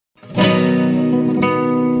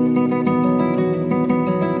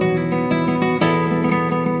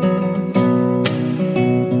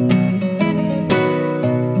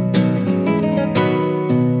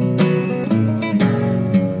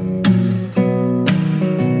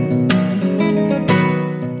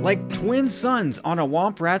Like twin suns on a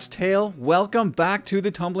womp rat's tail, welcome back to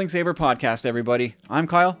the Tumbling Saber podcast, everybody. I'm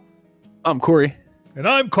Kyle. I'm Corey. And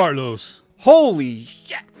I'm Carlos. Holy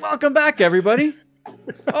shit! Welcome back, everybody.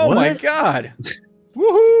 Oh What? my god.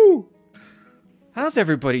 Woohoo! How's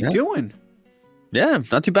everybody doing? Yeah,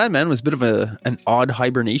 not too bad, man. It was a bit of an odd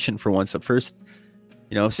hibernation for once. At first,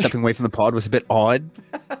 stepping away from the pod was a bit odd.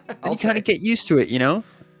 And you kind of get used to it, Now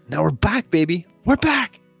we're back, baby. We're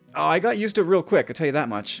back. Oh, I got used to it real quick, I'll tell you that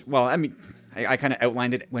much. Well, I mean, I kind of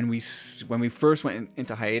outlined it when we first went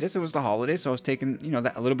into hiatus. It was the holidays, so I was taking,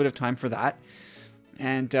 a little bit of time for that.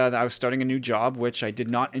 And I was starting a new job, which I did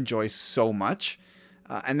not enjoy so much.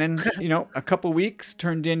 And then, a couple weeks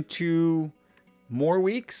turned into more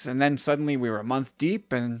weeks, and then suddenly we were a month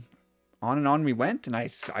deep, and on we went. And I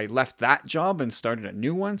left that job and started a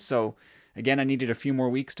new one. So again, I needed a few more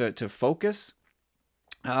weeks to focus.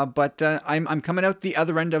 But I'm coming out the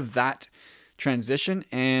other end of that transition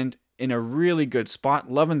and in a really good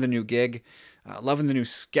spot. Loving the new gig, loving the new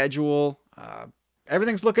schedule.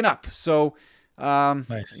 Everything's looking up. So, Nice.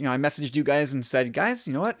 I messaged you guys and said, guys,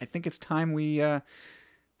 you know what? I think it's time we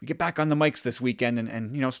get back on the mics this weekend.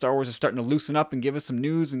 And Star Wars is starting to loosen up and give us some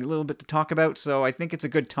news and a little bit to talk about. So I think it's a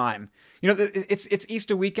good time. It's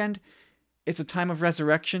Easter weekend. It's a time of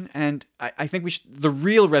resurrection. And I think the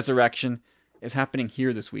real resurrection is happening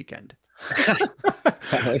here this weekend. I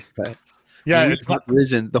like that. Yeah, We've it's not.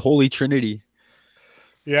 risen, the Holy Trinity.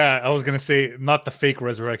 Yeah, I was gonna say not the fake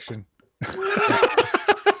resurrection.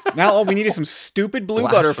 Now all we need is some stupid blue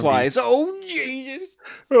Blasphemy. butterflies. Oh Jesus!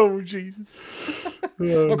 Oh Jesus!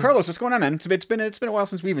 Well, Carlos, what's going on, man? It's been a while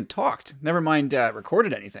since we even talked. Never mind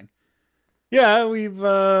recorded anything. Yeah, we've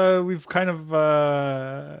kind of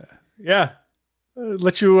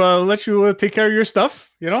let you take care of your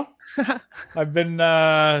stuff. I've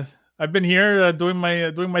been here doing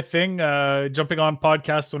my thing, jumping on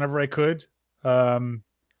podcasts whenever I could.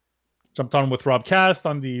 Jumped on with Rob Cast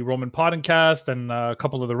on the Roman Podcast and a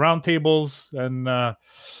couple of the roundtables, and that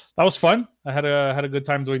was fun. I had a good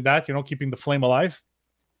time doing that. Keeping the flame alive.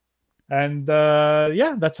 And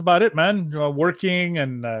that's about it, man. Working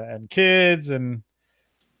and kids and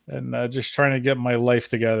just trying to get my life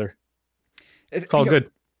together. It's all good.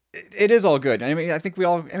 It is all good. I mean, I think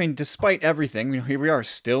despite everything, here we are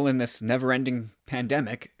still in this never-ending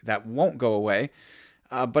pandemic that won't go away.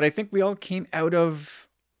 But I think we all came out of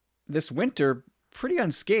this winter pretty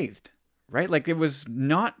unscathed, right? Like it was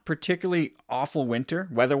not particularly awful winter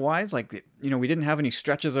weather-wise. Like, we didn't have any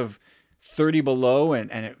stretches of 30 below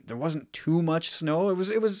and there wasn't too much snow. It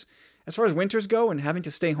was as far as winters go and having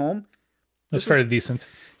to stay home. That's fairly decent.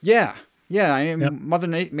 Yeah. I mean, Yep. Mother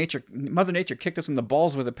Nature kicked us in the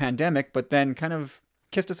balls with a pandemic, but then kind of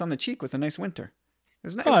kissed us on the cheek with a nice winter. It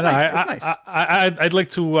was nice. It's nice. I'd like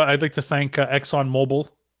to thank ExxonMobil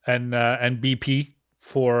and BP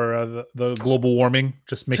for the global warming,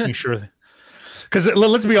 just making sure. Because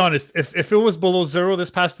let's be honest, if it was below zero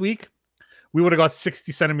this past week, we would have got 60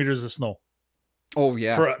 centimeters of snow. Oh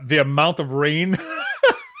yeah. For the amount of rain,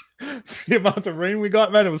 we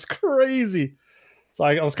got, man, it was crazy. So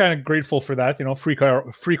I was kind of grateful for that, free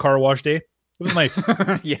car wash day. It was nice.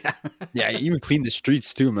 Yeah. Yeah, you even cleaned the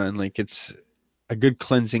streets too, man. Like it's a good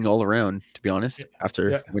cleansing all around, to be honest,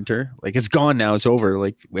 after winter. Like it's gone now, it's over.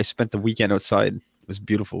 Like I spent the weekend outside. It was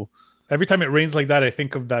beautiful. Every time it rains like that, I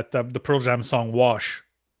think of that the Pearl Jam song "Wash."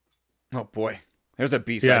 Oh boy, there's a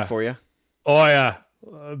B-side for you. Oh yeah,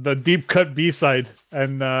 the deep cut B-side,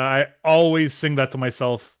 and I always sing that to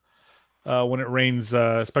myself when it rains,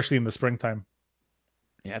 especially in the springtime.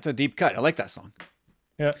 Yeah, it's a deep cut. I like that song.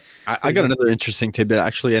 Yeah, I got another interesting tidbit.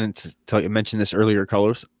 Actually, I didn't tell you, mention this earlier,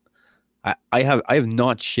 Carlos. I have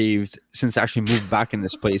not shaved since I actually moved back in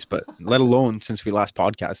this place, but let alone since we last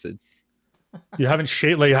podcasted. You haven't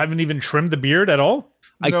shaved, like you haven't even trimmed the beard at all?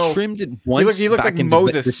 No. I trimmed it once. He looks back like in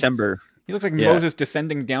Moses. December. He looks like Moses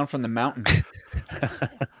descending down from the mountain.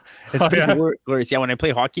 It's glorious. Yeah, when I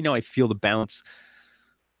play hockey now, I feel the bounce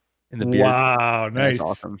in the beard. Wow, nice, that's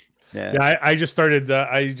awesome. Yeah, I just started.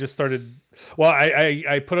 Well,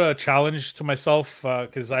 I put a challenge to myself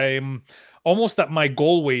because I'm almost at my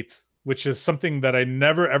goal weight, which is something that I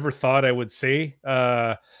never ever thought I would say.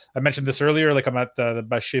 I mentioned this earlier. Like I'm at the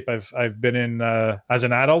best shape I've been in as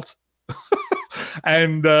an adult,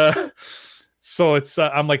 and so it's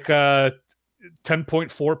I'm like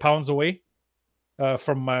 10.4 pounds away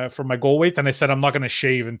from my goal weight, and I said I'm not going to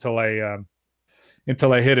shave until I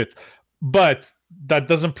hit it, but that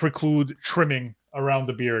doesn't preclude trimming around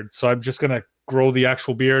the beard. So I'm just going to grow the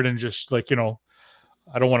actual beard and just I don't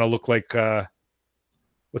want to look like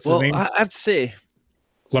what's his name? I have to say,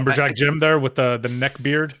 Lumberjack Jim there with the neck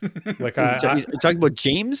beard. Like You talking about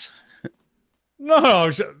James? no,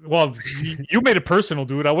 well, you made it personal,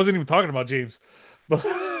 dude. I wasn't even talking about James. But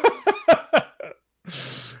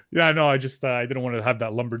yeah, no, I just I didn't want to have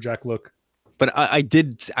that lumberjack look. But I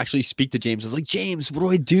did actually speak to James. I was like, James, what do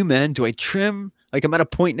I do, man? Do I trim? Like, I'm at a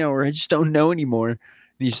point now where I just don't know anymore. And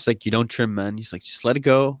he's just like, you don't trim, man. He's like, just let it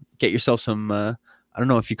go. Get yourself some, I don't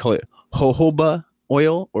know if you call it jojoba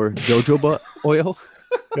oil or jojoba oil.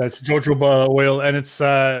 Yeah, it's jojoba oil, and it's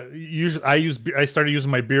I started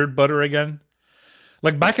using my beard butter again.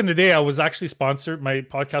 Like back in the day, I was actually sponsored. My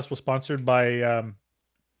podcast was sponsored by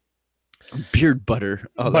Beard butter.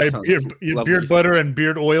 Oh, by that sounds lovely. beard butter and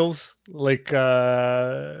beard oils. Like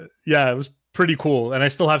yeah, it was pretty cool, and I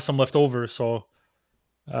still have some left over. So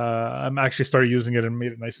I'm actually started using it and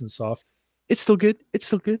made it nice and soft. It's still good. It's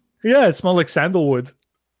still good. Yeah, it smelled like sandalwood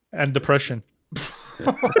and depression.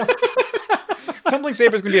 Tumbling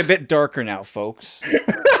Saber's going to be a bit darker now, folks.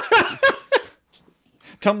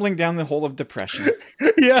 Tumbling down the hole of depression.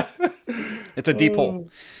 Yeah. It's a deep hole.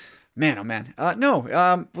 Man, oh man.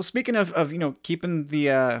 Well, speaking of keeping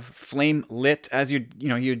the flame lit, as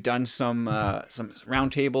you'd done some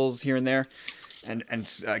roundtables here and there, and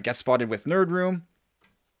guest spotted with Nerd Room.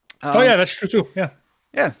 Oh yeah, that's true too. Yeah.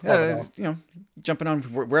 Yeah, jumping on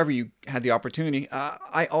wherever you had the opportunity.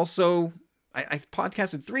 I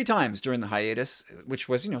podcasted 3 times during the hiatus, which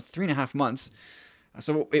was 3.5 months.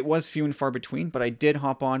 So it was few and far between, but I did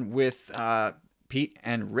hop on with Pete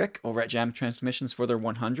and Rick over at Jam Transmissions for their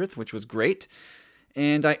 100th, which was great.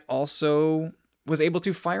 And I also was able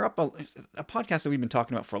to fire up a podcast that we've been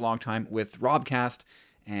talking about for a long time with Robcast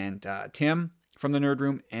and Tim from the Nerd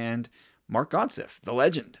Room and Mark Godsif, the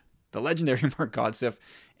legendary Mark Godsif.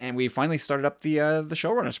 And we finally started up the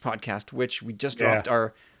Showrunners podcast, which we just dropped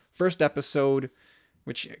our first episode,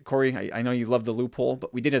 which, Corey, I know you love the loophole,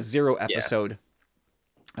 but we did a 0 episode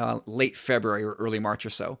late February or early March or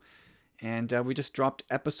so. And we just dropped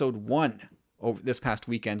episode 1 over this past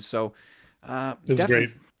weekend. So it was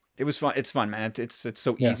great. It was fun. It's fun, man. It's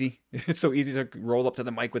so easy. It's so easy to roll up to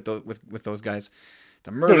the mic with those guys. It's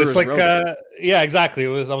a murder. It's like yeah, exactly. I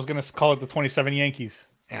was gonna call it the 27 Yankees.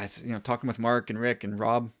 Yeah, it's talking with Mark and Rick and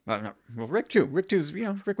Rob. Well, Rick too. Rick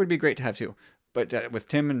would be great to have too. But with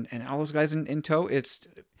Tim and all those guys in tow, it's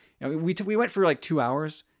we went for like 2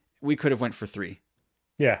 hours. We could have went for 3.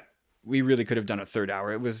 Yeah, we really could have done a 3rd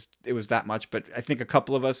hour. It was that much. But I think a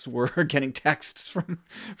couple of us were getting texts from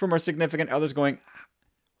our significant others going,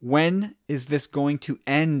 "When is this going to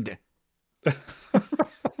end?"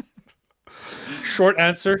 Short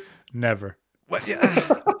answer: never. What?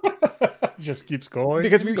 Yeah. Just keeps going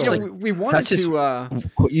because we wanted to.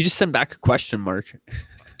 You just send back a question mark.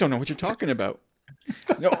 Don't know what you're talking about.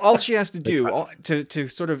 No, all she has to do to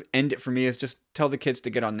sort of end it for me is just tell the kids to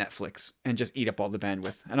get on Netflix and just eat up all the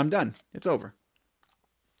bandwidth, and I'm done. It's over.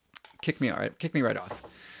 Kick me right off.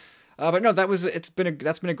 But no, that's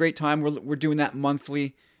been a great time. We're doing that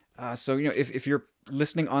monthly. So if you're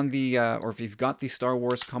listening on the or if you've got the Star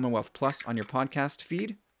Wars Commonwealth Plus on your podcast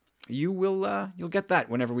feed, you'll get that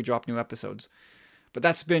whenever we drop new episodes. But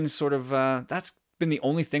that's been sort of that's been the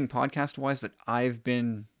only thing podcast wise that I've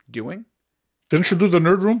been doing. Didn't you do the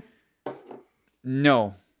Nerd Room?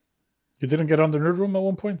 No. You didn't get on the Nerd Room at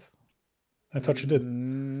one point? I thought you did.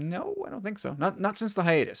 No, I don't think so. Not since the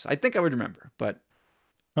hiatus. I think I would remember, but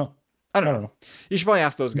oh, I don't know. You should probably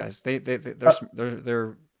ask those guys.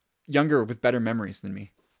 They're younger with better memories than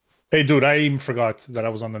me. Hey, dude, I even forgot that I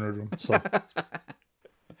was on the Nerd Room. So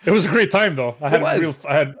it was a great time, though. I had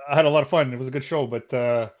a lot of fun. It was a good show, but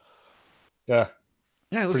yeah.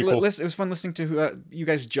 Yeah, it was fun listening to you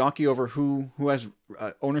guys jockey over who has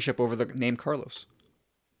ownership over the name Carlos.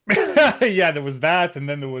 Yeah, there was that, and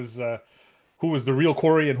then there was who was the real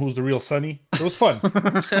Corey and who's the real Sonny. It was fun.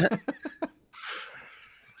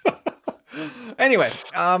 Anyway,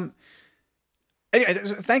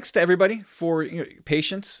 thanks to everybody for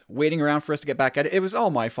patience, waiting around for us to get back at it. It was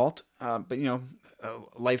all my fault, but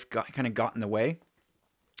life kind of got in the way.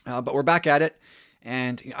 But we're back at it.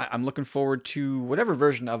 And I'm looking forward to whatever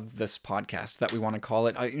version of this podcast that we want to call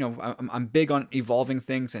it. I'm big on evolving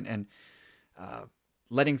things and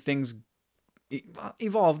letting things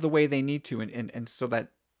evolve the way they need to, and so that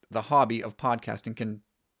the hobby of podcasting can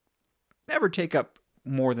never take up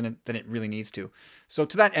more than it really needs to. So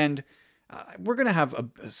to that end, we're going to have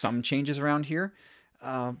some changes around here.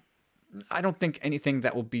 I don't think anything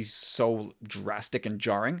that will be so drastic and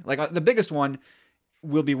jarring. Like the biggest one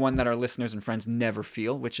will be one that our listeners and friends never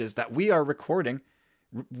feel, which is that we are recording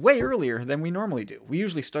way earlier than we normally do. We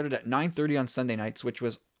usually started at 9:30 on Sunday nights, which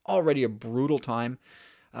was already a brutal time.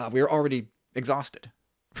 We were already exhausted.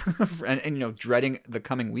 and dreading the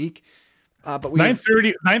coming week. But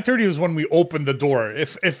 9:30 is when we open the door.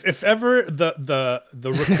 If ever the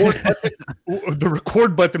record button, the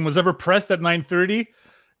record button was ever pressed at 9:30,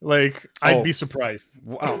 like I'd be surprised.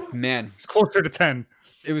 Oh man, it's closer to 10.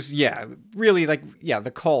 It was really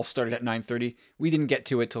the call started at 9:30. We didn't get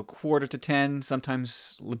to it till 9:45,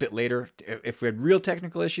 sometimes a little bit later. If we had real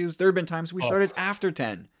technical issues, there have been times we started after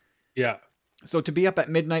 10. Yeah. So to be up at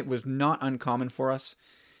midnight was not uncommon for us,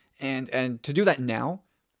 and to do that now.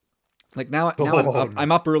 Like now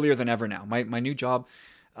I'm up earlier than ever now. My new job,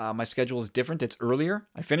 my schedule is different. It's earlier.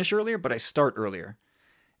 I finish earlier, but I start earlier.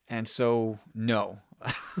 And so no.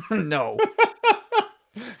 No.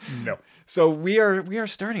 No. So we are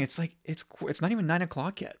starting. It's like it's not even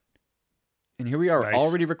 9:00 yet. And here we are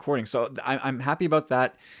already recording. So I'm happy about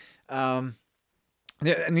that. And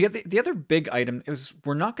the other big item is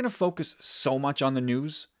we're not going to focus so much on the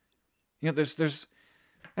news. There's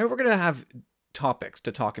we're going to have topics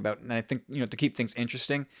to talk about, and I think to keep things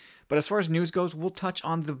interesting. But as far as news goes, we'll touch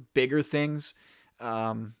on the bigger things.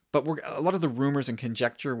 But a lot of the rumors and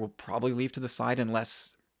conjecture we'll probably leave to the side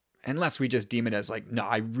unless we just deem it as like, no,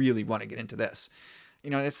 I really want to get into this.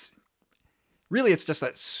 It's just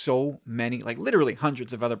that so many, like literally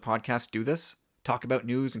hundreds of other podcasts do this, talk about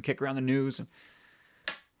news and kick around the news. And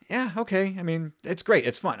yeah, okay. I mean, it's great.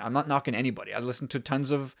 It's fun. I'm not knocking anybody. I listen to tons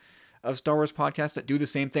of Star Wars podcasts that do the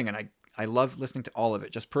same thing, and I love listening to all of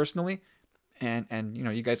it just personally, and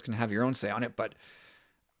you guys can have your own say on it, but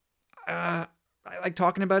I like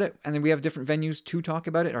talking about it, and then we have different venues to talk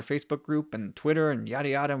about it, our Facebook group and Twitter and yada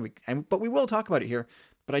yada, but we will talk about it here.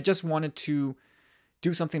 But I just wanted to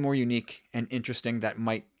do something more unique and interesting that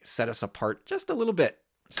might set us apart just a little bit.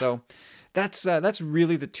 So that's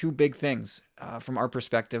really the two big things from our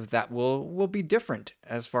perspective that will be different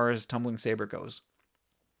as far as Tumbling Saber goes.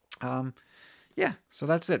 Yeah, so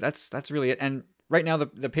that's it. That's really it. And right now the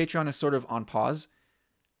Patreon is sort of on pause,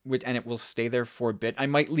 and it will stay there for a bit. I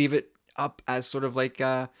might leave it up as sort of like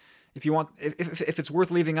if you want, if it's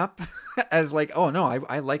worth leaving up as like, oh no,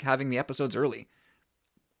 I like having the episodes early,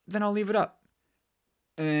 then I'll leave it up,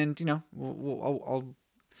 and I'll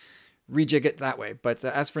rejig it that way. But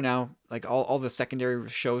as for now, like all the secondary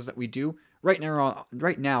shows that we do right now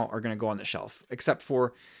are going to go on the shelf, except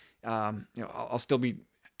for I'll still be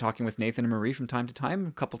talking with Nathan and Marie from time to time,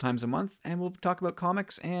 a couple times a month, and we'll talk about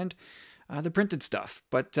comics and the printed stuff.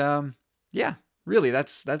 But yeah, really,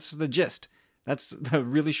 that's the gist. That's the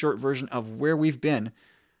really short version of where we've been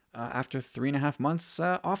after 3.5 months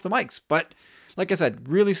off the mics. But like I said,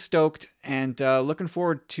 really stoked and looking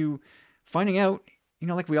forward to finding out,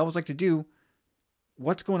 like we always like to do,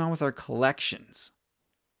 what's going on with our collections.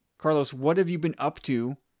 Carlos, what have you been up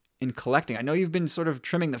to in collecting? I know you've been sort of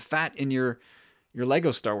trimming the fat in your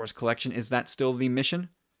Lego Star Wars collection. Is that still the mission?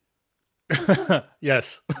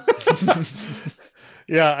 Yes.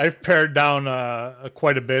 Yeah, I've pared down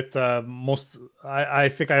quite a bit. I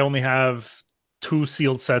think I only have 2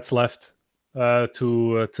 sealed sets left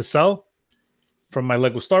to sell from my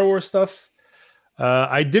Lego Star Wars stuff.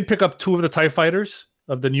 I did pick up 2 of the TIE Fighters,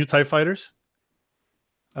 of the new TIE Fighters.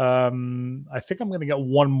 I think I'm going to get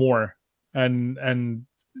 1 more and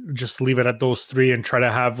just leave it at those 3 and try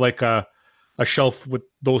to have like a shelf with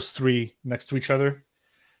those 3 next to each other.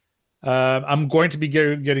 I'm going to be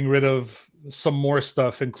getting rid of some more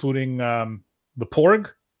stuff, including the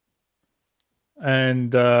Porg,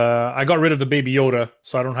 and I got rid of the Baby Yoda,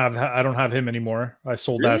 so I don't have him anymore. I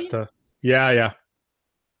sold that. Yeah.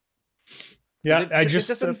 It just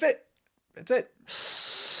doesn't fit. That's it.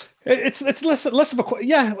 It's less of a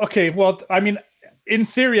okay. Well, I mean, in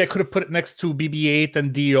theory, I could have put it next to BB-8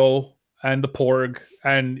 and Dio and the Porg,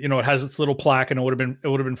 and it has its little plaque, and it would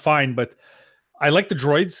have been fine. But I like the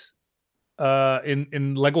droids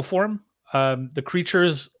in Lego form. The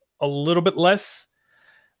creatures a little bit less,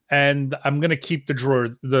 and I'm gonna keep the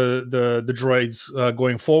droids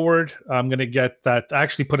going forward. I'm gonna get that. I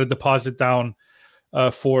actually put a deposit down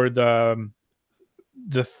for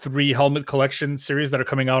the 3 helmet collection series that are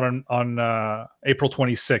coming out on April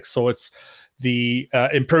 26th. So it's the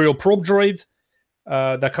Imperial Probe droid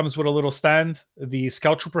that comes with a little stand, the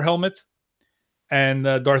Scout Trooper helmet, and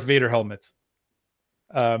the Darth Vader helmet.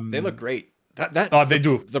 They look great. They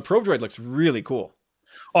do. The Probe droid looks really cool.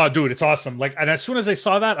 Oh, dude, it's awesome! Like, and as soon as I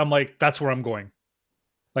saw that, I'm like, that's where I'm going.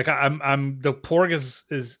 Like, I'm the Porg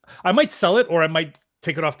is. I might sell it, or I might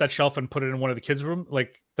take it off that shelf and put it in one of the kids' room,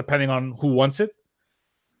 like depending on who wants it.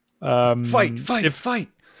 Fight!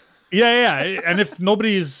 Yeah. And if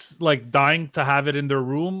nobody's like dying to have it in their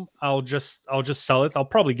room, I'll just sell it. I'll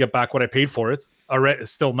probably get back what I paid for it already,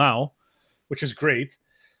 still now, which is great.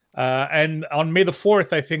 And on May the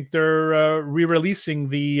 4th, I think they're re-releasing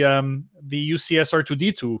the UCS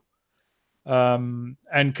R2D2.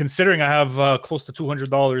 And considering I have close to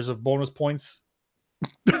 $200 of bonus points,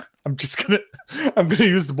 I'm gonna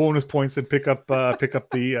use the bonus points and pick up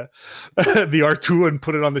the the R2 and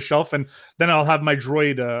put it on the shelf, and then I'll have my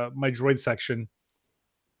droid section,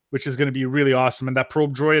 which is going to be really awesome. And that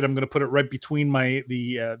probe droid, I'm going to put it right between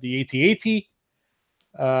the AT-AT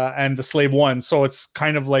and the Slave One, so it's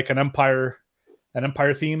kind of like an Empire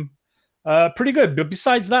theme. Pretty good. But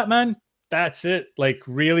besides that, man, that's it. Like,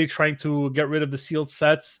 really trying to get rid of the sealed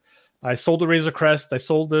sets. I sold the Razor Crest. I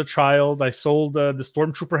sold the Child. I sold the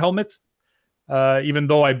Stormtrooper helmet. Even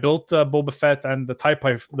though I built Boba Fett and the TIE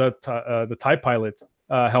Pilot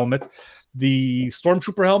helmet, the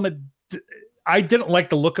Stormtrooper helmet, I didn't like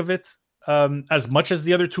the look of it as much as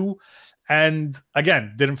the other two, and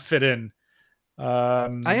again, didn't fit in. I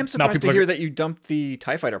am surprised to hear that you dumped the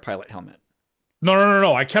TIE Fighter pilot helmet.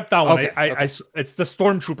 No. I kept that one. Okay, I it's the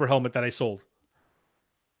Stormtrooper helmet that I sold.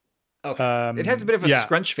 Okay. It has a bit of a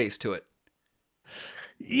scrunch face to it.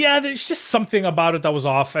 Yeah, there's just something about it that was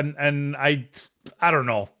off, and I don't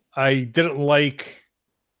know. I didn't like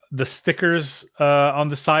the stickers on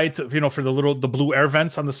the side, for the blue air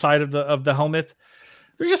vents on the side of the helmet.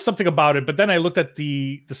 There's just something about it. But then I looked at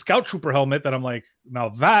the Scout Trooper helmet, and I'm like, now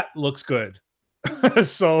that looks good.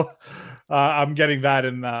 So I'm getting that,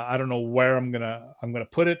 and I don't know where I'm gonna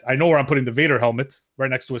put it. I know where I'm putting the Vader helmet, right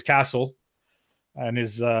next to his castle and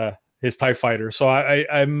his TIE fighter. So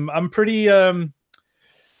I'm pretty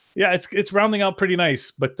it's rounding out pretty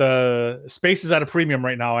nice, but space is at a premium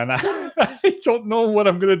right now, and I don't know what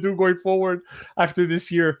I'm gonna do going forward after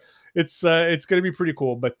this year. It's gonna be pretty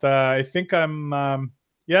cool, but I think I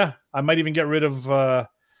might even get rid of a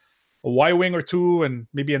Y-wing or two, and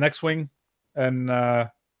maybe an X-wing, and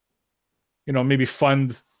maybe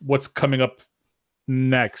fund what's coming up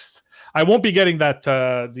next. I won't be getting that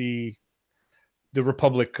the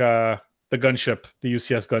Republic the gunship, the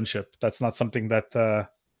UCS gunship. That's not something that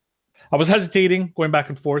I was hesitating, going back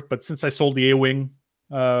and forth, but since I sold the A-wing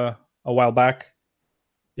a while back,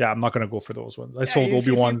 I'm not going to go for those ones. I sold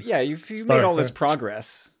Obi-Wan. You've made all this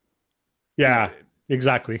progress. Yeah,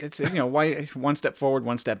 exactly. It's why one step forward,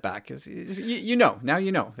 one step back. Now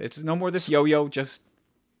you know. It's no more this yo-yo. Just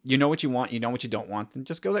you know what you want, you know what you don't want, and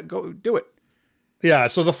just go do it. Yeah.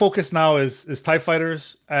 So the focus now is TIE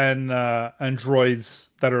fighters and droids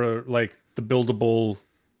that are like the buildable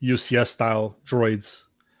UCS style droids.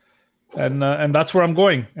 And that's where I'm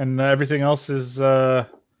going, and everything else is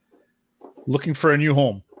looking for a new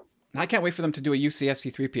home. I can't wait for them to do a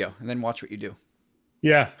UCS C3PO and then watch what you do.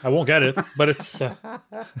 Yeah, I won't get it, but it's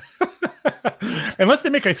unless they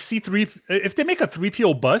make a C3. If they make a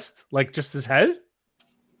 3PO bust, like just his head,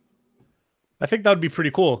 I think that would be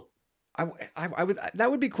pretty cool. I would. That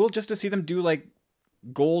would be cool just to see them do like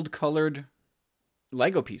gold colored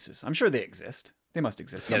Lego pieces. I'm sure they exist. They must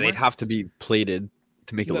exist somewhere. Yeah, they'd have to be plated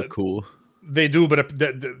to make it look cool. They do, but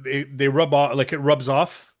they rub off, like it rubs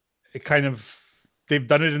off. It kind of, they've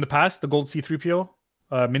done it in the past, the gold C3PO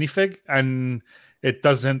minifig, and it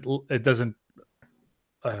doesn't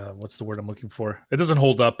what's the word I'm looking for? It doesn't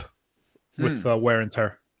hold up with wear and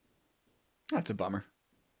tear. That's a bummer.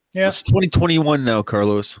 Yeah. It's 2021 now,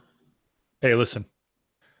 Carlos. Hey, listen.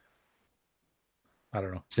 I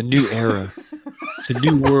don't know. It's a new era. It's a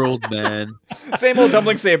new world, man. Same old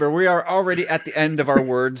Tumbling Saber. We are already at the end of our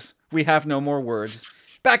words. We have no more words.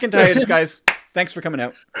 Back into hiatus, guys. Thanks for coming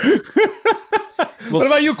out. What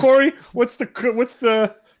about you, Corey? What's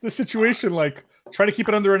the situation like? Try to keep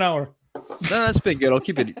it under an hour. No, that's been good. I'll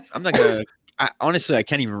keep it. I'm not gonna. Honestly, I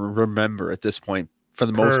can't even remember at this point. For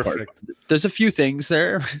the most part, there's a few things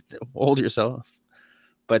there. Hold yourself.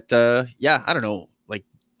 But yeah, I don't know. Like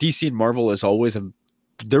DC and Marvel, as always,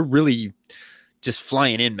 they're really just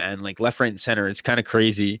flying in, man. Like left, right, and center. It's kind of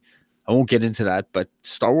crazy. I won't get into that. But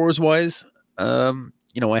Star Wars wise, I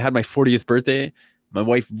had my 40th birthday. My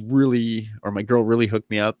wife my girl really hooked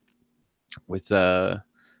me up with the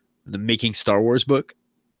Making Star Wars book,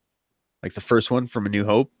 like the first one, From A New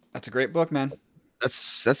Hope. That's a great book, man.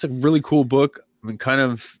 That's a really cool book. I mean, kind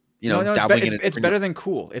of, dabbling in it. It's better than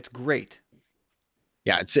cool. It's great.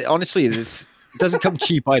 Yeah, it's honestly, it doesndo come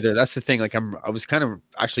cheap either. That's the thing. Like I was kind of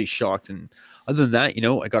actually shocked. And other than that,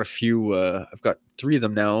 I got a few. I've got 3 of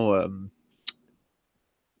them now. What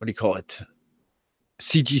do you call it?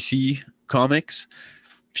 CGC Comics.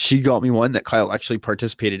 She got me one that Kyle actually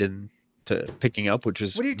participated in to picking up, which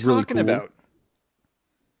is what are you really talking cool. about?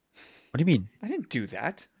 What do you mean? I didn't do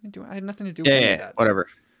that. I had nothing to do with that. Whatever.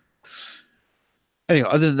 Anyway,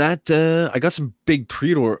 other than that, I got some big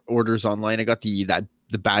pre-orders online. I got that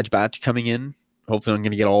the badge batch coming in. Hopefully, I'm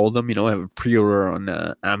gonna get all of them. You know, I have a pre-order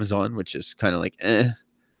on Amazon, which is kind of like, eh.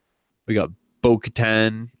 We got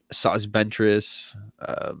Bo-Katan, Asajj Ventress.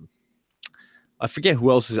 I forget who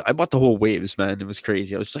else is. I bought the whole waves, man. It was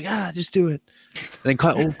crazy. I was just like, just do it. And then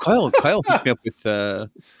Kyle picked me up with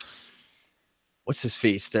what's his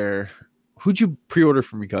face there? Who'd you pre-order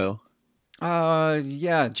for me, Kyle?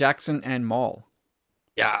 Yeah, Jackson and Maul.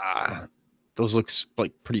 Yeah, those looks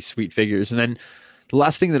like pretty sweet figures. And then the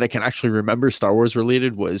last thing that I can actually remember Star Wars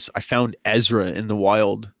related was I found Ezra in the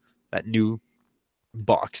wild, that new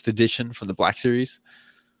boxed edition from the Black Series.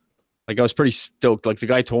 Like I was pretty stoked. Like the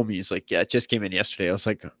guy told me, he's like, yeah, it just came in yesterday. I was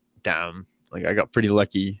like, damn, like I got pretty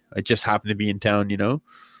lucky. I just happened to be in town, you know?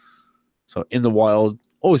 So in the wild,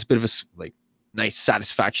 always a bit of a like nice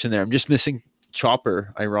satisfaction there. I'm just missing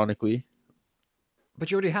Chopper, ironically. But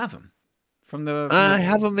you already have him from the. I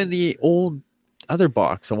have him in the old other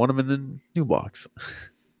box. I want him in the new box.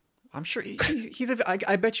 I'm sure he's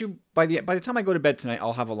I bet you by the time I go to bed tonight,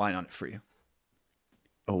 I'll have a line on it for you.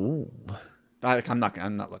 Oh, I'm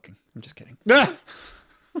not looking. I'm just kidding.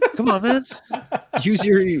 Come on, man.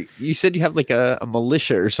 You said you have like a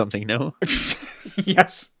militia or something, no?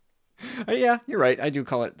 Yes. Yeah, you're right. I do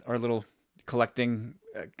call it our little collecting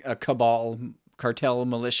cabal, cartel,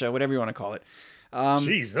 militia, whatever you want to call it.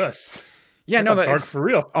 Jesus. Yeah, no, that's dark for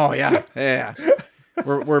real. Oh yeah, yeah.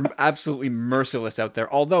 We're absolutely merciless out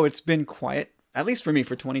there. Although it's been quiet, at least for me,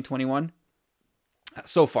 for 2021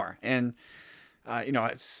 so far. And you know,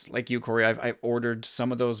 it's like you, Corey. I ordered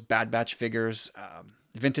some of those Bad Batch figures.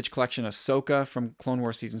 Vintage collection Ahsoka from Clone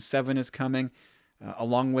Wars Season 7 is coming,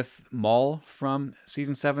 along with Maul from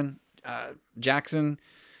Season 7. Jackson,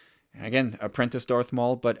 and again, Apprentice Darth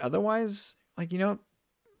Maul. But otherwise, like, you know,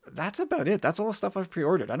 that's about it. That's all the stuff I've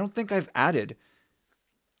pre-ordered. I don't think I've added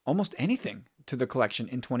almost anything to the collection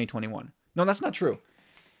in 2021. No, that's not true.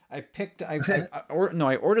 I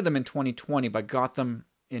ordered them in 2020, but got them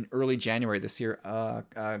in early January this year.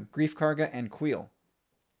 Grief Karga and Queel,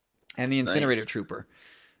 and the Incinerator Trooper,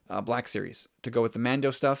 Black Series, to go with the Mando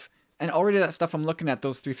stuff. And already that stuff, I'm looking at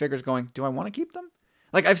those 3 figures going, do I want to keep them?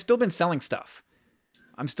 Like, I've still been selling stuff.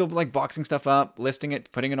 I'm still like boxing stuff up, listing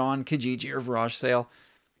it, putting it on Kijiji or Virage sale.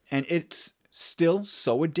 And it's still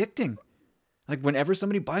so addicting. Like, whenever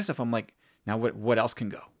somebody buys stuff, I'm like, now what else can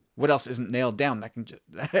go? What else isn't nailed down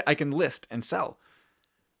that I can list and sell?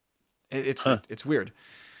 It's weird.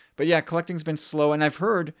 But yeah, collecting's been slow. And I've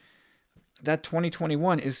heard that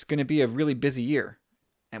 2021 is going to be a really busy year,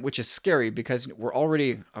 and which is scary because we're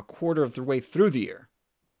already a quarter of the way through the year.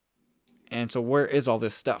 And so where is all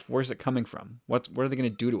this stuff? Where's it coming from? What are they going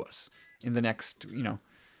to do to us in the next, 8 months?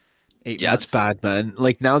 Yeah, it's bad, man.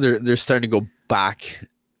 Like now they're starting to go back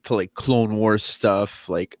to like Clone Wars stuff.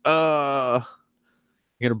 Like, you're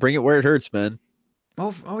gonna bring it where it hurts, man.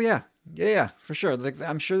 Oh yeah. Yeah, for sure. Like,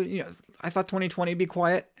 I'm sure, I thought 2020 would be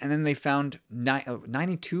quiet, and then they found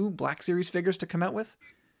 92 Black Series figures to come out with,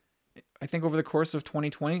 I think, over the course of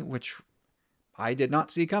 2020, which I did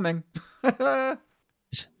not see coming.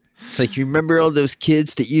 It's like, you remember all those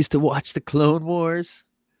kids that used to watch the Clone Wars?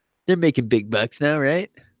 They're making big bucks now,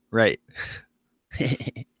 right? Right.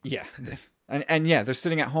 Yeah. And yeah, they're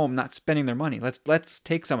sitting at home, not spending their money. Let's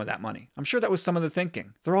take some of that money. I'm sure that was some of the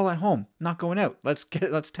thinking. They're all at home, not going out. Let's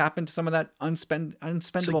tap into some of that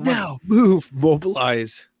unspendable money. Now, move,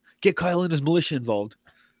 mobilize, get Kyle and his militia involved.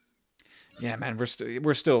 Yeah, man,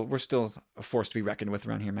 we're still a force to be reckoned with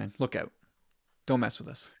around here, man. Look out. Don't mess with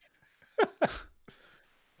us.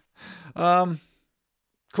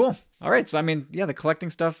 Cool. All right. So, I mean, yeah, the collecting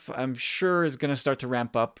stuff, I'm sure, is going to start to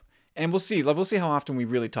ramp up, and we'll see. We'll see how often we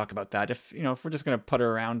really talk about that. If we're just going to putter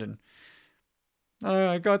around and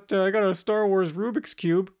I got a Star Wars Rubik's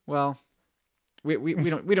Cube. Well, we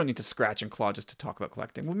don't need to scratch and claw just to talk about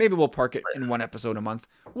collecting. Well, maybe we'll park it in one episode a month.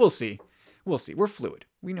 We'll see. We're fluid.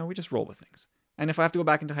 We just roll with things. And if I have to go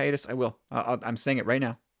back into hiatus, I will. I'm saying it right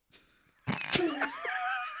now.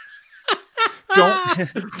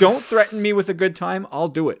 Don't threaten me with a good time. I'll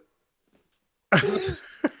do it.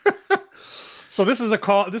 So this is a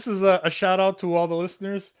call. This is a shout out to all the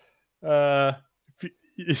listeners.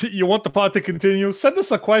 If you want the pod to continue, send us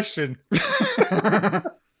a question.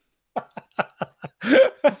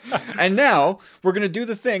 And now we're gonna do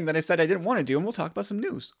the thing that I said I didn't want to do, and we'll talk about some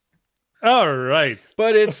news. All right,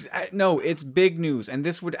 but it's big news, and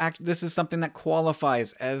this is something that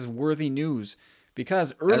qualifies as worthy news.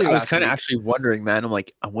 Because early I was kind of actually wondering, man. I'm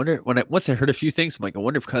like, I wonder once I heard a few things, I'm like, I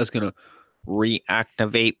wonder if Kyle's gonna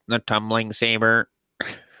reactivate the tumbling saber.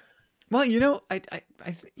 Well, I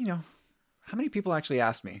how many people actually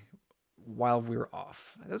asked me while we were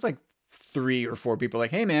off? There's like 3 or 4 people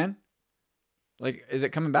like, hey man, Like, is it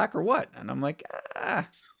coming back or what? And I'm like,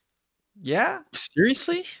 yeah.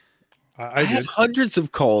 Seriously? I I had did. hundreds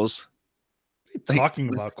of calls. Like,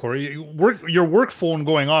 Talking about Corey, your work phone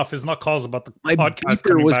going off is not calls about the my podcast beeper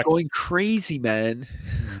coming was back. going crazy, man.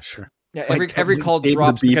 Yeah, sure. Yeah, My every tablet call saved the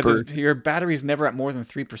drops because beeper. your battery's never at more than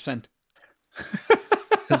 3%. I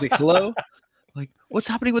was like, hello? Like, what's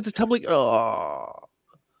happening with the tablet? Oh.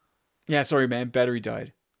 Yeah, sorry, man. Battery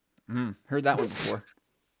died. Heard that one before.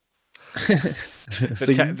 It's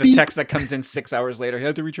The, like, the text that comes in 6 hours later. I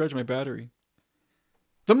had to recharge my battery.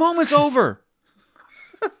 The moment's over.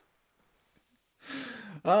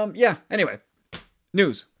 Yeah. Anyway,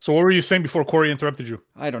 news. So what were you saying before Corey interrupted you?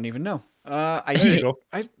 I don't even know. There you go.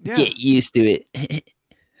 Yeah. Get used to it.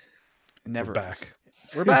 Never We're back.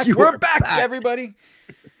 We're back. You We're are back, back. everybody.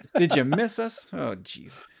 Did you miss us? Oh,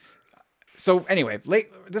 jeez. So anyway,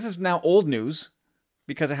 this is now old news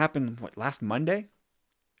because it happened last Monday.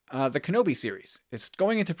 The Kenobi series is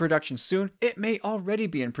going into production soon. It may already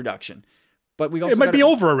be in production, but we also It might be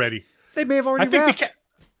over already. They may have already I think wrapped.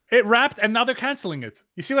 it wrapped, and now they're canceling it.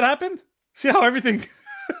 You see what happened? See how everything?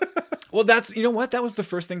 Well, you know what? That was the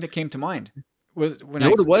first thing that came to mind. Was when You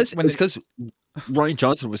know what it was? When It's because Ryan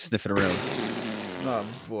Johnson was sniffing around. oh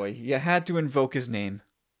boy, you had to invoke his name.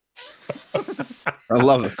 I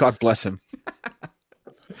love it. God bless him.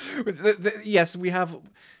 Yes, we have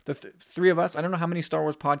the three of us. I don't know how many Star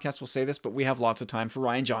Wars podcasts will say this, but we have lots of time for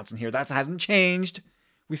Ryan Johnson here. That hasn't changed.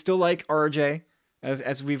 We still like RJ,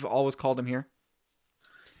 as we've always called him here.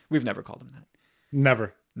 We've never called him that.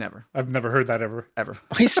 Never. Never, I've never heard that ever. ever.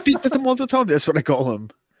 I speak with him all the time. That's what I call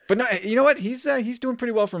him. But no, you know what? He's doing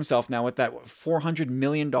pretty well for himself now with that $400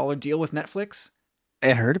 million deal with Netflix.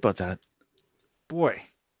 I heard about that. Boy,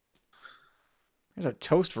 there's a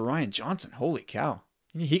toast for Ryan Johnson. Holy cow!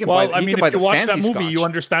 He can Well, buy. I He mean, can buy if you the watch that fancy movie, scotch. you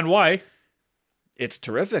understand why. It's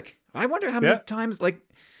terrific. I wonder how many Yeah. times that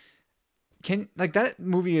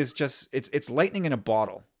movie is just it's lightning in a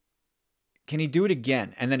bottle. Can he do it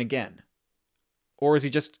again and then again? Or is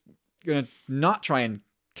he just going to not try and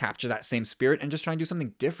capture that same spirit and just try and do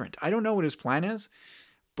something different? I don't know what his plan is,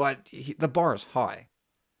 but the bar is high.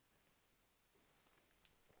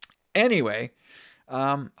 Anyway,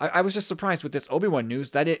 I was just surprised with this Obi-Wan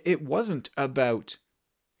news that it wasn't about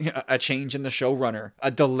a change in the showrunner,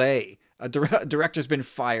 a delay, a director's been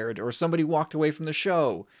fired, or somebody walked away from the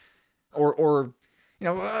show, or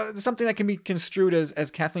something that can be construed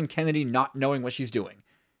as Kathleen Kennedy not knowing what she's doing.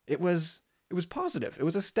 It was positive. It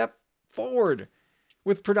was a step forward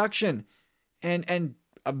with production and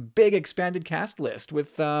a big expanded cast list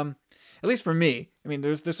with at least for me. I mean,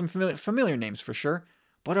 there's some familiar names for sure,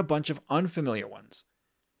 but a bunch of unfamiliar ones.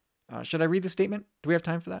 Should I read the statement? Do we have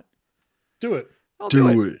time for that? Do it. I'll do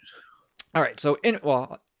it. All right. So in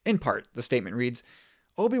part, the statement reads,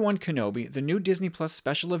 Obi-Wan Kenobi, the new Disney Plus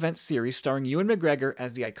special event series starring Ewan McGregor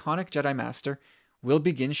as the iconic Jedi Master, will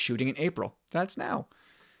begin shooting in April. That's now.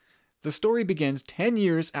 The story begins 10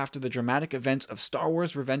 years after the dramatic events of Star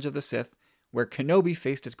Wars Revenge of the Sith, where Kenobi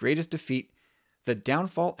faced his greatest defeat, the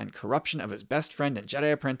downfall and corruption of his best friend and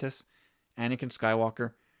Jedi apprentice, Anakin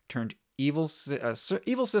Skywalker, turned evil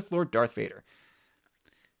Sith Lord Darth Vader.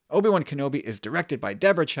 Obi-Wan Kenobi is directed by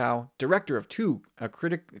Deborah Chow, director of two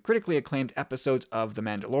critically acclaimed episodes of The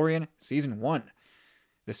Mandalorian, Season 1.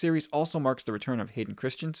 The series also marks the return of Hayden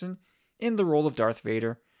Christensen in the role of Darth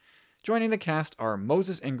Vader. Joining the cast are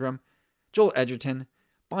Moses Ingram, Joel Edgerton,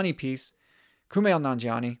 Bonnie Peace, Kumail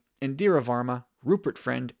Nanjiani, Indira Varma, Rupert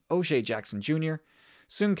Friend, O'Shea Jackson Jr.,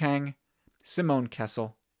 Sung Kang, Simone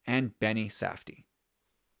Kessel, and Benny Safdie.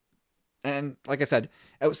 And like I said,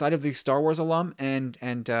 outside of the Star Wars alum and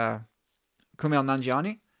Kumail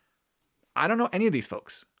Nanjiani, I don't know any of these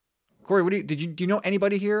folks. Corey, do you know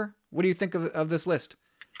anybody here? What do you think of this list?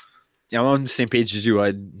 Yeah, I'm on the same page as you. I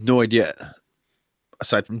had no idea,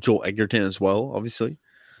 aside from Joel Edgerton as well, obviously.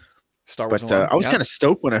 Star Wars But alum. I was yeah. kind of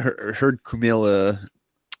stoked when I heard Kumail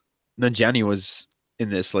Nanjiani was in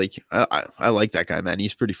this. Like, I like that guy, man.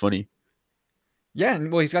 He's pretty funny. Yeah,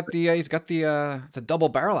 and well, he's got the double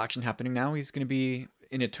barrel action happening now. He's going to be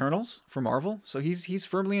in Eternals for Marvel, so he's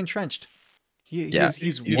firmly entrenched. He's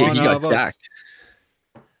he one got of us. jacked.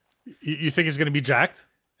 You think he's going to be jacked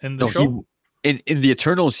in the show? No, in the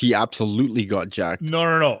Eternals, he absolutely got jacked.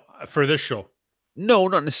 No. For this show. No,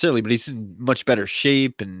 not necessarily, but he's in much better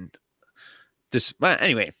shape and this. Well,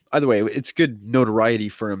 anyway, either way, it's good notoriety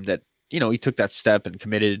for him that he took that step and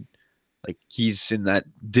committed. Like, he's in that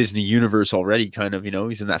Disney universe already, kind of.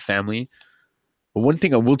 He's in that family. But one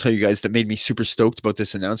thing I will tell you guys that made me super stoked about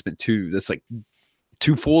this announcement too, that's like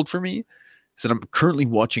twofold for me, is that I'm currently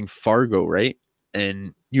watching Fargo, right?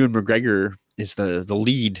 And Ewan McGregor is the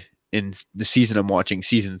lead in the season I'm watching,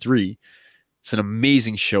 season 3. It's an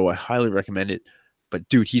amazing show. I highly recommend it. But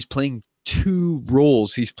dude, he's playing 2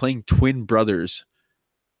 roles. He's playing twin brothers,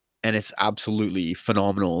 and it's absolutely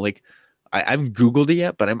phenomenal. Like I haven't Googled it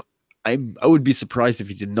yet, but I would be surprised if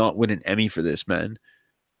he did not win an Emmy for this, man.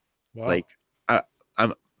 Wow. Like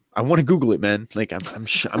I want to Google it, man. Like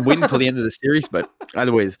I'm waiting until the end of the series, but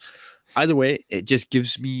either way, it just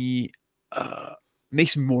gives me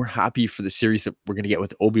makes me more happy for the series that we're gonna get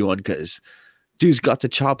with Obi-Wan, because dude's got the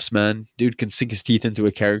chops, man. Dude can sink his teeth into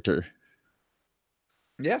a character.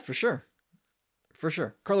 Yeah, for sure. For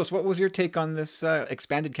sure. Carlos, what was your take on this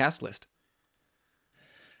expanded cast list?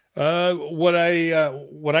 What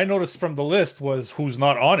I noticed from the list was who's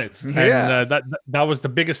not on it, and Yeah. that was the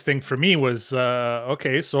biggest thing for me. Was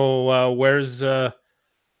okay, so where's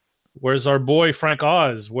our boy Frank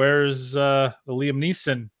Oz? Where's Liam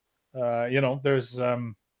Neeson? There's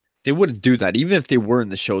They wouldn't do that, even if they were in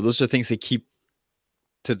the show. Those are things they keep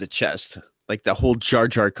to the chest, like the whole Jar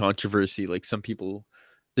Jar controversy. Like some people,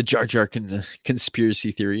 the Jar Jar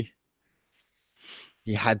conspiracy theory.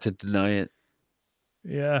 He had to deny it.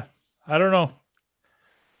 Yeah, I don't know.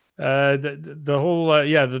 The whole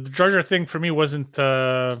the Jar Jar thing for me wasn't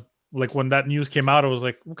like when that news came out. I was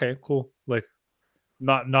like, okay, cool. Like,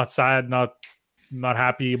 not sad, not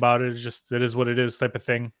happy about it. It's just it is what it is type of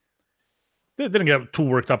thing. Didn't get too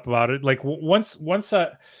worked up about it. Like once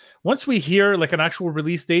we hear like an actual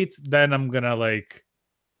release date, then I'm gonna like.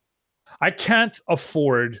 I can't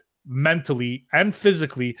afford mentally and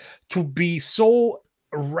physically to be so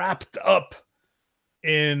wrapped up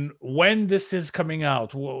in when this is coming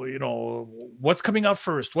out. Well, what's coming out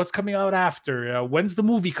first, what's coming out after, when's the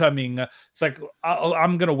movie coming. It's like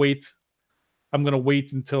I'm gonna wait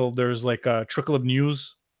until there's like a trickle of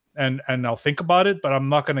news, and I'll think about it, but I'm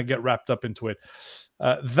not gonna get wrapped up into it.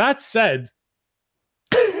 That said,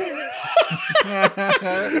 here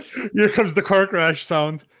comes the car crash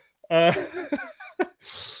sound.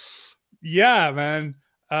 Yeah, man.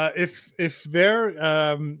 If they're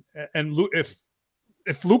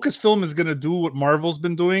if Lucasfilm is gonna do what Marvel's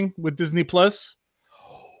been doing with Disney Plus,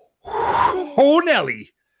 oh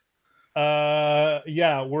Nelly,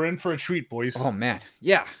 yeah, we're in for a treat, boys. Oh man,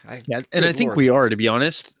 yeah, and I think we are, to be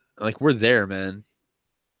honest. Like we're there, man.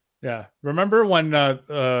 Yeah, remember when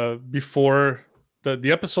before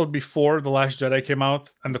the episode before The Last Jedi came out,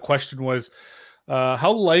 and the question was,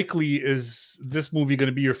 how likely is this movie going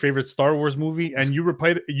to be your favorite Star Wars movie? And you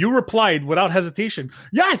replied without hesitation,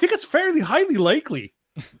 yeah, I think it's fairly highly likely.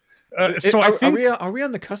 So I think are we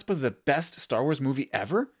on the cusp of the best Star Wars movie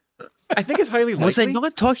ever? I think it's highly likely. Was I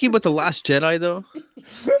not talking about The Last Jedi though?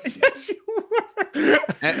 Yes, you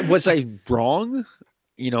were. Was I wrong?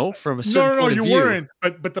 From a certain point of view. You weren't.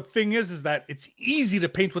 But the thing is that it's easy to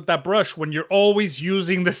paint with that brush when you're always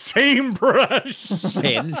using the same brush.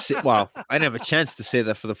 Hey, I didn't have a chance to say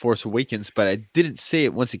that for The Force Awakens, but I didn't say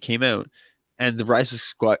it once it came out. And The Rise of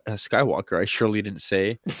Skywalker, I surely didn't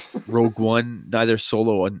say. Rogue One, neither.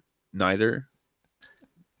 Solo, neither.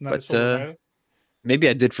 But maybe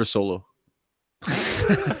I did for Solo.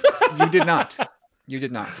 You did not. You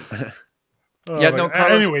did not. Yeah, no.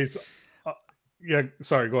 Carlos, anyways. Yeah,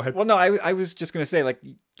 sorry, go ahead. Well, no, I was just going to say, like,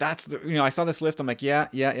 that's the, I saw this list. I'm like, yeah,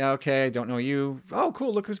 okay. I don't know you. Oh,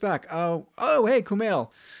 cool. Look who's back. Oh, hey, Kumail.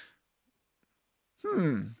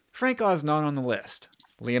 Frank Oz not on the list.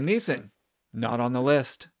 Liam Neeson not on the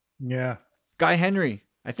list. Yeah. Guy Henry.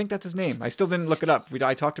 I think that's his name. I still didn't look it up.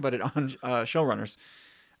 I talked about it on Showrunners.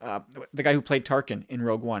 The guy who played Tarkin in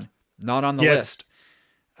Rogue One. Not on the list.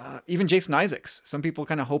 Even Jason Isaacs. Some people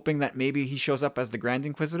kind of hoping that maybe he shows up as the Grand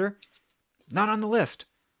Inquisitor. Not on the list.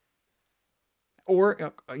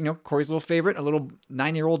 Or, Corey's little favorite, a little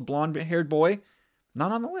 9-year-old blonde-haired boy.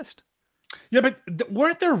 Not on the list. Yeah, but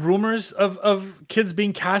weren't there rumors of kids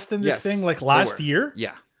being cast in this thing like last year?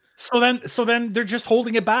 Yeah. So then they're just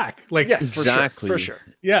holding it back. Like, yes, exactly. For sure.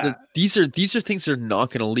 Yeah. These are things they're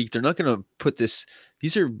not going to leak. They're not going to put this.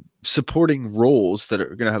 These are supporting roles that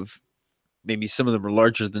are going to have, maybe some of them are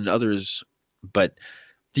larger than others, but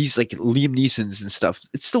these like Liam Neeson's and stuff,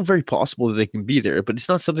 it's still very possible that they can be there, but it's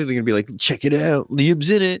not something they're going to be like, check it out, Liam's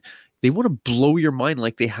in it. They want to blow your mind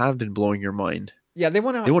like they have been blowing your mind. Yeah, they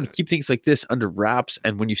want to keep things like this under wraps,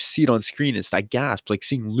 and when you see it on screen, it's that gasp, like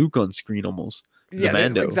seeing Luke on screen almost. Yeah,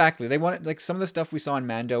 exactly. They want like some of the stuff we saw in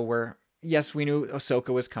Mando where, yes, we knew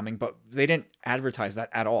Ahsoka was coming, but they didn't advertise that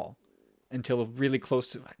at all until really close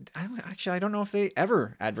to... I don't know if they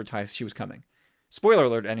ever advertised she was coming. Spoiler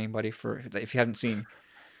alert, anybody, if you haven't seen...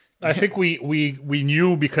 I think we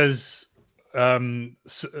knew because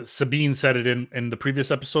Sabine said it in the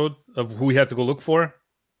previous episode of who we had to go look for.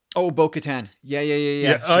 Oh, Bo-Katan. Yeah.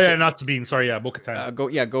 Yeah. She Oh yeah, said, not Sabine. Sorry, yeah, Bo-Katan.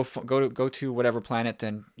 go to whatever planet,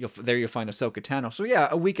 and you'll find Ahsoka Tano. So yeah,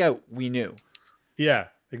 a week out, we knew Yeah,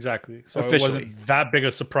 exactly. So it officially. wasn't that big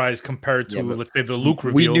a surprise compared Yeah, to, but let's say, the Luke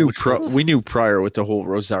reveal, which was we knew prior with the whole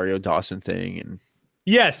Rosario Dawson thing, and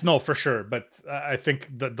yes, no, for sure. But I think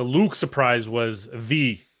the Luke surprise was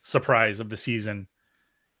the surprise of the season.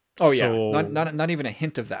 Oh yeah, So not even a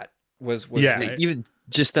hint of that was yeah, like, even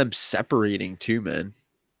just them separating too, man.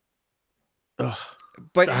 Ugh,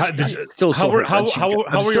 but still so how I'm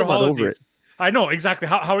were still your not over holidays? it. I know exactly.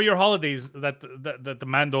 How are your holidays that the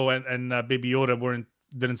Mando and Baby Yoda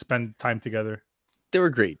didn't spend time together? They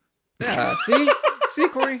were great. yeah, see,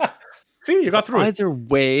 Corey. See, you got through it. Either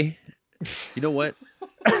way, you know what?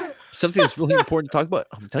 Something that's really important to talk about.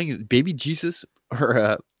 I'm telling you, baby Jesus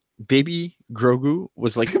or baby Grogu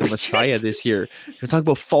was like the Messiah this year. We're talking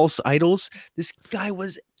about false idols. This guy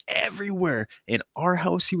was everywhere. In our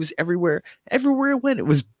house, he was everywhere. Everywhere it went, it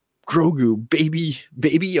was Grogu. Baby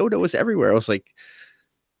Yoda was everywhere. I was like,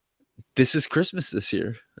 this is Christmas this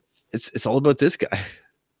year. It's all about this guy.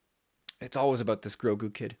 It's always about this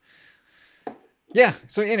Grogu kid. Yeah.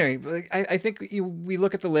 So anyway, I think we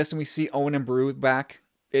look at the list and we see Owen and Beru back.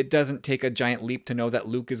 It doesn't take a giant leap to know that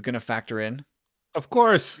Luke is going to factor in. Of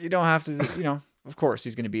course. You don't have to, of course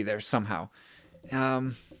he's going to be there somehow.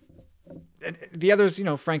 And the others,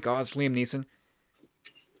 Frank Oz, Liam Neeson.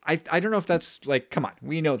 I don't know if that's like, come on,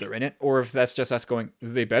 we know they're in it, or if that's just us going,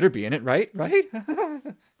 they better be in it, right?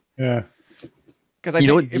 Yeah. Because I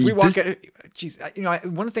think if we walk at,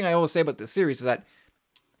 one thing I always say about this series is that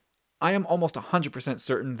I am almost 100%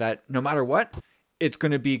 certain that no matter what, it's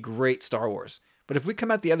going to be great Star Wars. But if we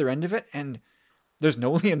come out the other end of it and there's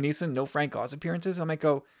no Liam Neeson, no Frank Oz appearances, I might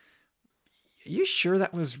go, are you sure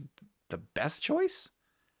that was the best choice?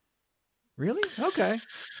 Really? Okay.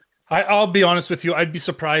 I'll be honest with you. I'd be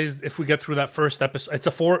surprised if we get through that first episode. It's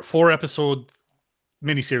a four episode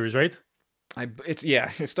miniseries, right?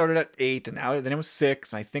 It started at 8 and then it was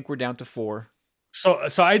 6. I think we're down to 4. So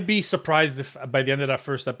I'd be surprised if by the end of that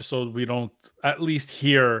first episode we don't at least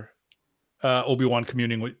hear Obi-Wan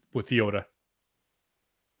communing with Yoda.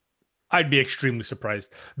 I'd be extremely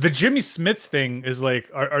surprised. The Jimmy Smits thing is like,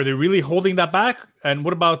 are they really holding that back? And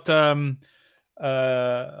what about Mon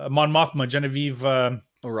Mothma, Genevieve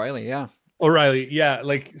O'Reilly? Yeah, O'Reilly. Yeah,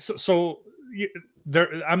 like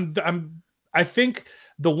there. I think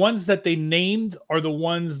the ones that they named are the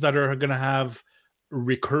ones that are going to have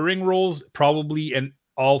recurring roles, probably in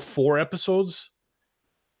all 4 episodes.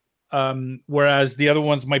 Whereas the other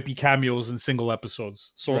ones might be cameos in single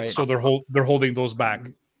episodes. So right. So they're holding those back.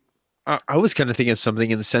 I was kind of thinking of something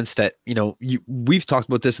in the sense that, we've talked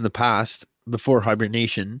about this in the past before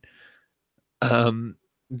Hibernation,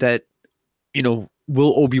 that, will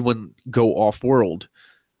Obi-Wan go off-world?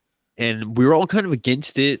 And we were all kind of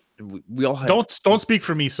against it. We all had... Don't speak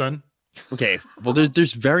for me, son. Okay. Well,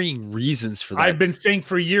 there's varying reasons for that. I've been saying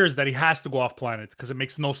for years that he has to go off planet because it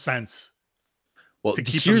makes no sense. Well,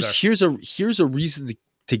 here's a reason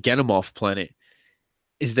to get him off planet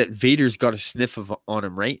is that Vader's got a sniff on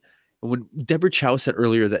him, right? And when Deborah Chow said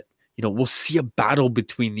earlier that, we'll see a battle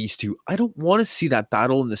between these two, I don't want to see that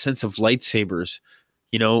battle in the sense of lightsabers.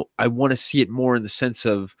 I want to see it more in the sense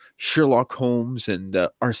of Sherlock Holmes and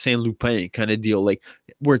Arsène Lupin kind of deal, like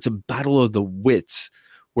where it's a battle of the wits,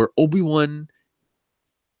 where Obi-Wan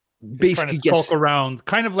basically gets skulk around,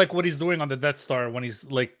 kind of like what he's doing on the Death Star when he's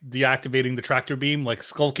like deactivating the tractor beam, like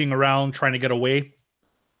skulking around, trying to get away.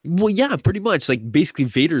 Well, yeah, pretty much. Like basically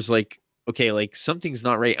Vader's like, okay, like something's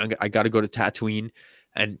not right. I got to go to Tatooine.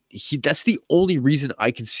 And that's the only reason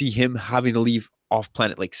I can see him having to leave off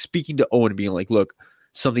planet, like speaking to Owen and being like, look,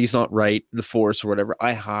 something's not right in the Force or whatever.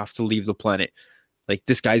 I have to leave the planet. Like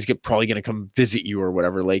this guy's probably going to come visit you or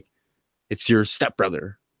whatever. Like it's your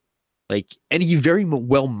stepbrother. Like, and he very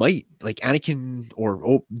well might, like Anakin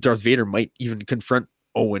or Darth Vader might even confront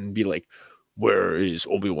Owen and be like, where is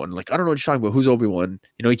Obi-Wan? Like, I don't know what you're talking about. Who's Obi-Wan?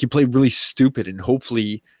 He can play really stupid and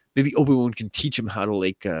hopefully maybe Obi-Wan can teach him how to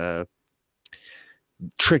like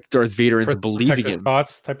trick Darth Vader into believing his him.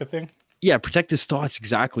 Thoughts type of thing. Yeah, protect his thoughts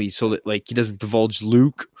exactly, so that like he doesn't divulge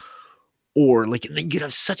Luke, or like, and then you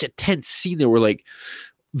have such a tense scene there where like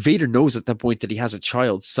Vader knows at that point that he has a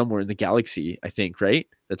child somewhere in the galaxy. I think, right?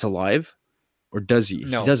 That's alive, or does he?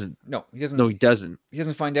 No, he doesn't. No, he doesn't. No, he doesn't. He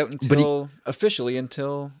doesn't find out officially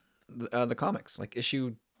until the comics, like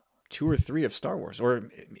issue 2 or 3 of Star Wars, or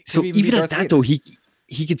so even at that though, he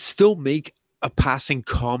could still make a passing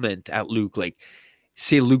comment at Luke, like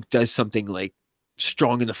say Luke does something like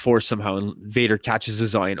strong in the Force somehow, and Vader catches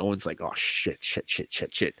his eye, and Owen's like, "Oh shit!"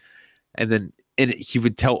 And then and he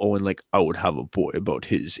would tell Owen like, I would have a boy about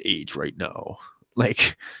his age right now.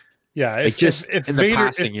 Like, Yeah, like just in the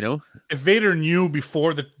passing, you know? if Vader knew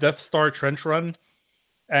before the Death Star trench run,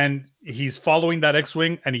 and he's following that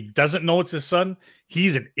X-wing, and he doesn't know it's his son,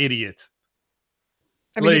 he's an idiot.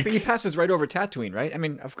 I mean, he passes right over Tatooine, right? I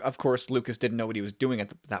mean, of course, Lucas didn't know what he was doing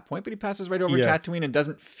at that point, but he passes right over Tatooine and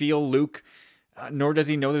doesn't feel Luke, nor does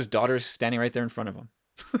he know his daughter's standing right there in front of him.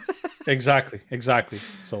 Exactly.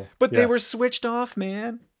 So, but they were switched off,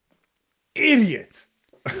 man. Idiot.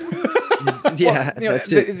 Yeah,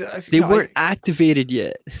 that's it. They weren't activated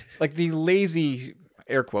yet. Like the lazy,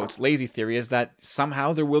 air quotes, lazy theory is that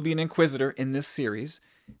somehow there will be an Inquisitor in this series,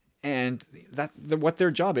 and what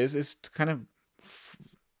their job is to kind of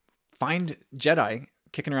find Jedi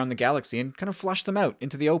kicking around the galaxy and kind of flush them out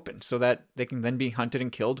into the open so that they can then be hunted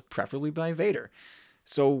and killed, preferably by Vader.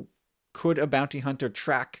 So could a bounty hunter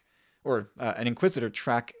track, or an Inquisitor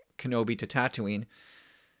track Kenobi to Tatooine?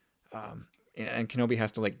 And Kenobi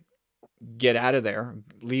has to like get out of there,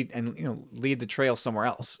 lead the trail somewhere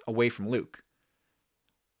else away from Luke.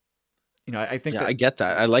 I think I get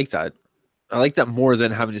that. I like that. I like that more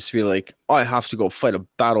than having to be like, oh, I have to go fight a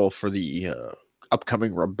battle for the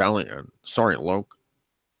upcoming rebellion. Sorry, Luke.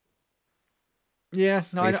 Yeah,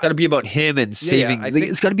 no, it's got to be about him and saving.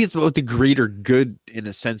 It's got to be about the greater good in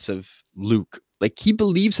a sense of Luke. Like he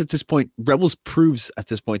believes at this point, Rebels proves at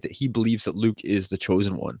this point that he believes that Luke is the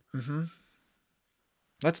chosen one. Mm-hmm.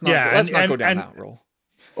 Let's not go down that road.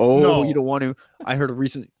 Oh, no. You don't want to. I heard a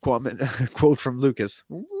recent quote from Lucas.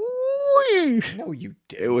 No, you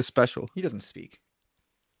did. It was special. He doesn't speak.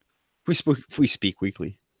 We speak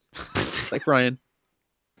weekly. Like Ryan.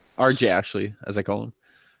 RJ Ashley, as I call him.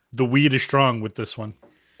 The weed is strong with this one.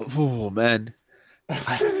 Oh, man.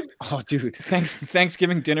 Oh, dude.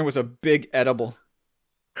 Thanksgiving dinner was a big edible.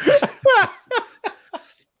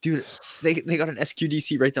 Dude, they got an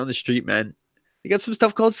SQDC right down the street, man. They got some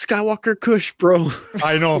stuff called Skywalker Kush, bro.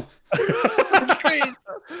 I know. It's great.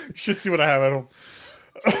 You should see what I have at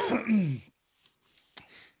home.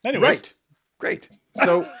 Anyways. Right. Great.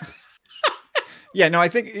 So, yeah, no, I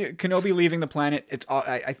think Kenobi leaving the planet,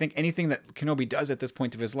 I think anything that Kenobi does at this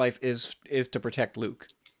point of his life is to protect Luke.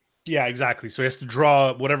 Yeah, exactly. So he has to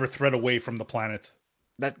draw whatever threat away from the planet.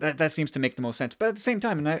 That seems to make the most sense. But at the same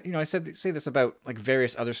time, and I say this about like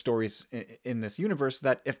various other stories in this universe,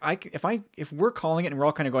 that if we're calling it and we're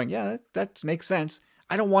all kind of going, yeah, that makes sense.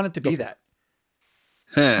 I don't want it to be that.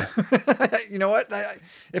 Huh. You know what?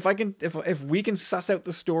 If we can suss out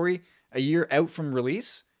the story a year out from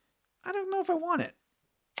release, I don't know if I want it.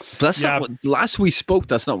 But that's not what, last we spoke.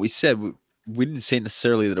 That's not what we said. We didn't say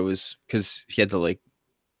necessarily that it was because he had to like.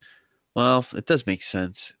 Well, it does make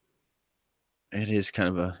sense. It is kind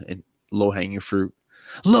of a low-hanging fruit.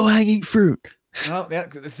 Low-hanging fruit. Oh, yeah.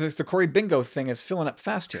 The Corey Bingo thing is filling up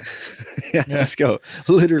fast here. Yeah, let's go.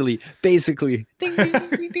 Literally, basically. Ding, ding,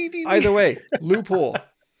 ding, ding, ding. Either way, loophole.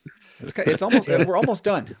 It's almost. We're almost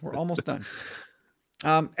done. We're almost done.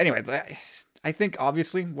 Anyway, I think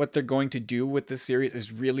obviously what they're going to do with this series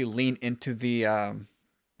is really lean into the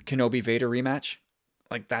Kenobi Vader rematch.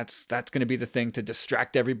 Like that's going to be the thing to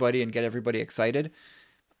distract everybody and get everybody excited.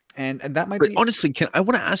 And that might be honestly. I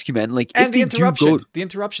want to ask you, man? Like, and if the interruption, the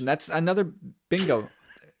interruption. That's another bingo.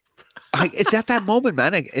 It's at that moment,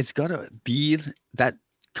 man. It's gotta be that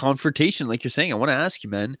confrontation, like you're saying. I want to ask you,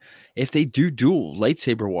 man, if they do duel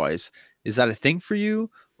lightsaber wise, is that a thing for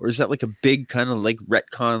you, or is that like a big kind of like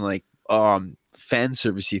retcon, like fan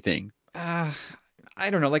servicey thing? I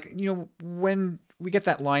don't know. Like, when we get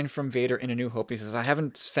that line from Vader in A New Hope, he says,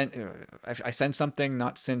 I sent something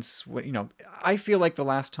not since, I feel like the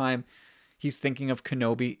last time he's thinking of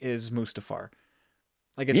Kenobi is Mustafar.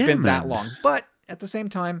 Like it's been that long, but at the same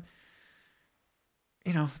time,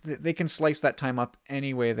 they can slice that time up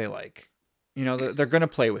any way they like. They're going to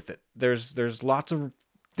play with it. There's lots of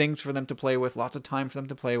things for them to play with, lots of time for them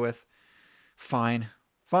to play with. Fine,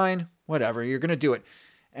 whatever. You're going to do it.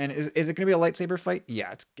 And is it going to be a lightsaber fight?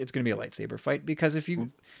 Yeah, it's going to be a lightsaber fight, because if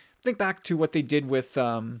you think back to what they did with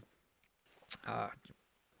Maul,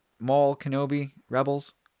 Kenobi,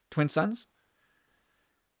 Rebels, Twin Sons.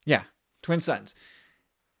 Yeah, Twin Sons.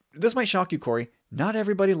 This might shock you, Corey. Not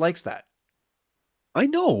everybody likes that. I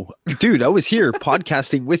know. Dude, I was here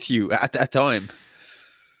podcasting with you at that time.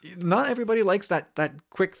 Not everybody likes that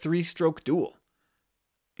quick 3-stroke duel.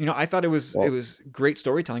 I thought it was great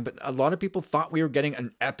storytelling, but a lot of people thought we were getting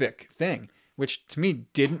an epic thing, which to me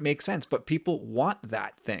didn't make sense. But people want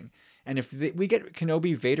that thing, and if we get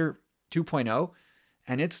Kenobi Vader 2.0,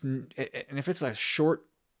 and if it's a short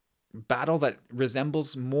battle that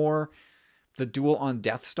resembles more the duel on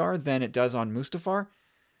Death Star than it does on Mustafar,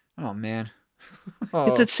 oh man,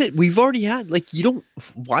 Oh, That's it. We've already had like you don't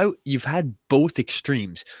why you've had both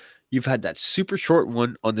extremes. You've had that super short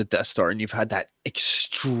one on the Death Star, and you've had that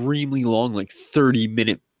extremely long, like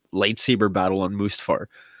 30-minute lightsaber battle on Mustafar.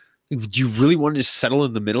 Would you really want to just settle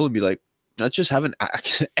in the middle and be like, let's just have an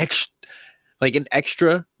an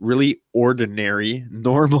extra, really ordinary,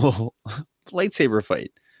 normal lightsaber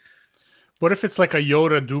fight? What if it's like a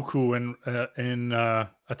Yoda Dooku in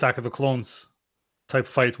Attack of the Clones type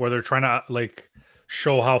fight where they're trying to like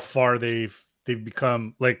show how far they've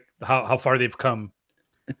become, like how far they've come.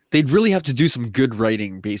 They'd really have to do some good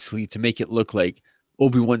writing, basically, to make it look like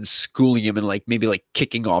Obi-Wan's schooling him and like maybe like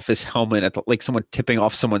kicking off his helmet at like someone tipping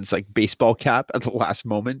off someone's like baseball cap at the last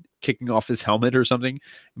moment, kicking off his helmet or something,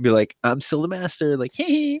 and be like, "I'm still the master." Like,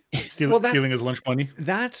 hey, Stealing his lunch money.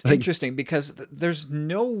 That's Like- interesting because there's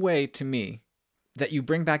no way to me that you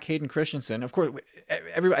bring back Hayden Christensen. Of course,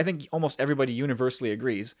 I think almost everybody universally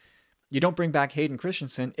agrees. You don't bring back Hayden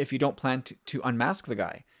Christensen if you don't plan to unmask the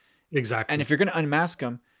guy. Exactly. And if you're going to unmask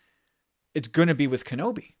him, it's going to be with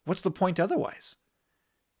Kenobi. What's the point otherwise?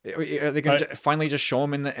 Are they going to finally just show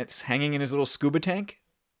him it's hanging in his little scuba tank?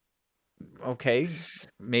 Okay,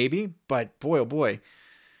 maybe, but boy, oh boy,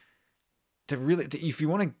 if you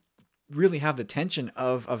want to really have the tension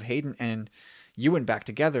of Hayden and Ewan back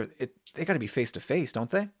together, they got to be face to face, don't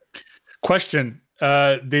they? Question: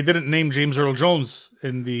 they didn't name James Earl Jones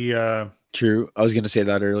in the. True. I was going to say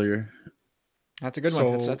that earlier. That's a good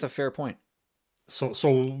one. That's a fair point.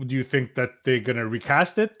 So do you think that they're gonna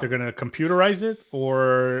recast it? They're gonna computerize it,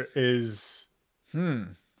 or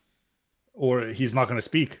or he's not gonna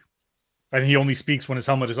speak, and he only speaks when his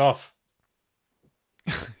helmet is off?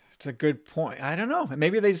 It's a good point. I don't know.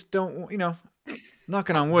 Maybe they just don't.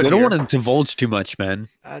 Knocking on wood. They don't here. want to divulge too much, man.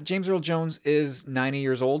 James Earl Jones is 90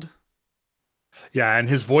 years old. Yeah, and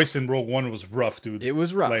his voice in Rogue One was rough, dude. It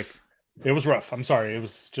was rough. Like, it was rough. I'm sorry. It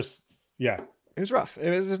was just It was rough.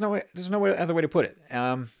 There's no way. There's no other way to put it.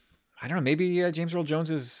 I don't know. Maybe James Earl Jones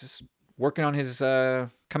is working on his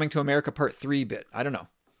Coming to America Part 3 bit. I don't know.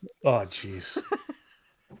 Oh, jeez.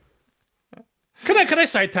 Can I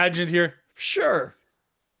side tangent here? Sure.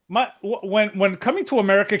 When Coming to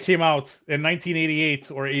America came out in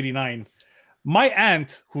 1988 or 89, my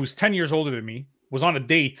aunt, who's 10 years older than me, was on a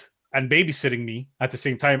date and babysitting me at the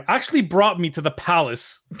same time. Actually brought me to the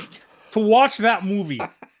palace to watch that movie.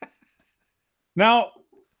 Now,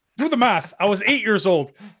 do the math. I was 8 years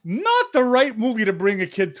old. Not the right movie to bring a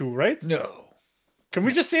kid to, right? No. Can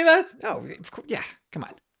we just say that? No. Of course. Yeah. Come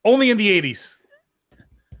on. Only in the 80s.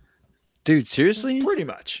 Dude, seriously? Pretty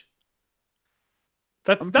much.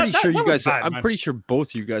 I'm pretty sure you was guys. bad, I'm man. pretty sure both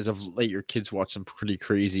of you guys have let your kids watch some pretty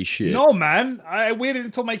crazy shit. No, man. I waited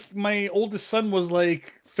until my oldest son was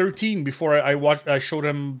like 13 before I showed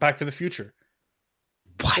him Back to the Future.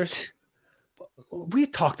 What? We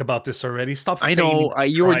talked about this already. Stop. I know.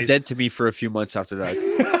 feigning You were surprise. dead to me for a few months after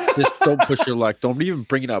that. Just don't push your luck. Don't even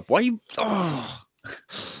bring it up. Why you? Oh.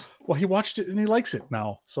 Well, he watched it and he likes it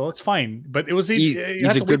now, so it's fine. But it was He's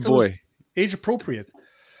a good boy. age appropriate.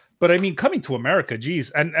 But I mean, Coming to America,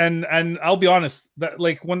 geez, and I'll be honest, that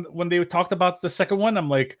like when they talked about the second one, I'm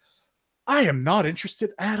like, I am not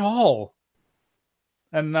interested at all.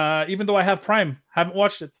 And even though I have Prime, haven't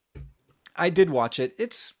watched it. I did watch it.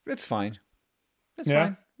 It's fine. It's Yeah.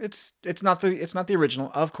 fine. It's not the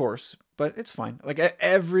original, of course, but it's fine. Like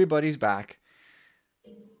everybody's back.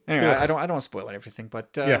 Anyway, Ugh. I don't want to spoil everything, but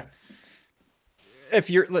Yeah. if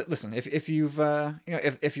you're listen, if you've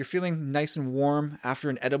if you're feeling nice and warm after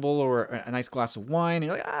an edible or a nice glass of wine, and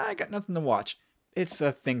you're like, I got nothing to watch. It's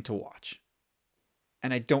a thing to watch.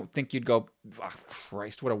 And I don't think you'd go, oh,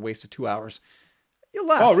 Christ, what a waste of 2 hours. You'll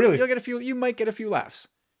laugh. Oh, really? You might get a few laughs.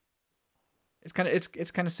 It's kind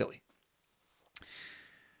of silly.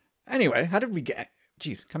 Anyway, how did we get?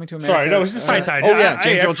 Jeez, Coming to America. Sorry, that was just side tangent. Oh yeah,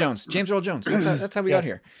 James I- Earl Jones. James Earl Jones. That's how we got Yes.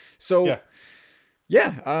 here. So Yeah.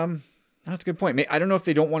 yeah, that's a good point. I don't know if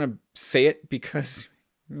they don't want to say it because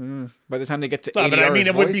by the time they get to No, but I mean, ADR's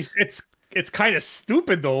it would be. voice- It's kind of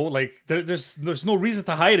stupid though. Like there's no reason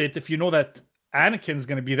to hide it if you know that Anakin's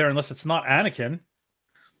going to be there, unless it's not Anakin.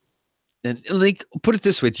 And like, put it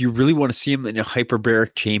this way: do you really want to see him in a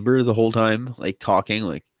hyperbaric chamber the whole time, like talking,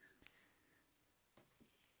 like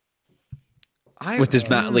with his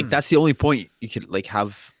mat? Like that's the only point you could like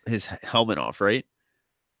have his helmet off, right?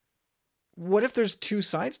 What if there's two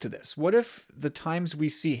sides to this? What if the times we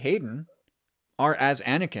see Hayden are as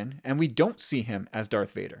Anakin and we don't see him as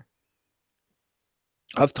Darth Vader?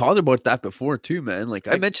 I've thought about that before too, man. Like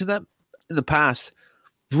I mentioned that in the past.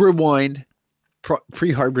 Rewind,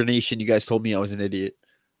 pre-hibernation. You guys told me I was an idiot.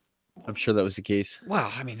 I'm sure that was the case.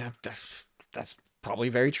 Well, I mean that's probably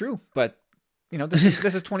very true, but this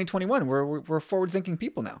is 2021. We're forward thinking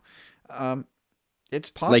people now. It's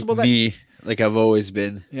Like possible that me, like I've always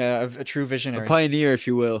been. yeah, a true A visionary. pioneer, if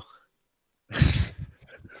you will.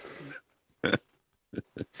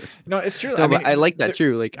 No, it's true. No, I mean, but I like that there-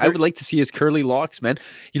 too. Like I there- would like to see his curly locks, man.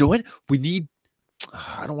 You know what? We need.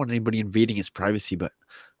 I don't want anybody invading his privacy, but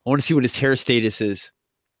I want to see what his hair status is.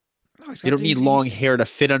 no, he's You got- don't need he's- long hair to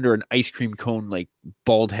fit under an ice cream cone like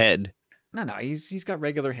bald head. No, he's got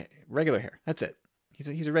regular hair. That's it.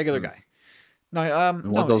 He's a regular Hmm. guy. No,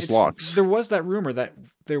 want those locks. There was that rumor that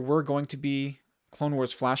there were going to be Clone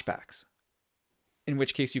Wars flashbacks, in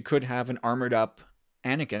which case you could have an armored up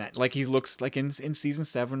Anakin, like he looks like in season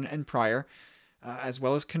 7 and prior, as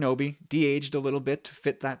well as Kenobi, de-aged a little bit to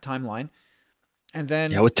fit that timeline, and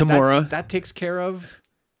then Yeah, with Tamora. that takes care of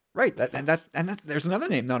right. That there's another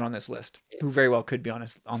name not on this list who very well could be on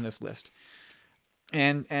this list,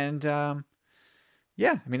 and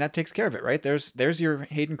yeah, I mean that takes care of it, right? There's your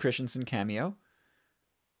Hayden Christensen cameo.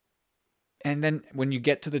 And then when you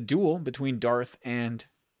get to the duel between Darth and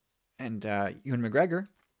Ewan McGregor,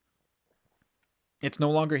 it's no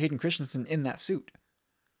longer Hayden Christensen in that suit.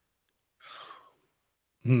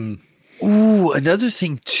 Hmm. Ooh, another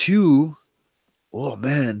thing too. Oh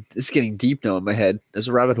man, it's getting deep now in my head. There's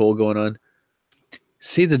a rabbit hole going on.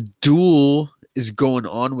 Say the duel is going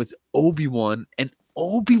on with Obi-Wan, and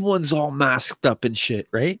Obi-Wan's all masked up and shit,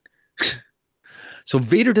 right? So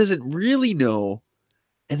Vader doesn't really know.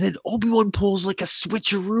 And then Obi-Wan pulls like a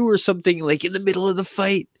switcheroo or something like in the middle of the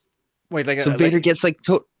fight. Wait, like So Vader gets like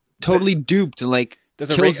totally duped and like does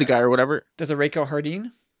a kills the guy or whatever. Does a Reiko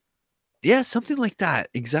Hardeen? Yeah, something like that.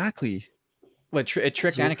 Exactly. Well, it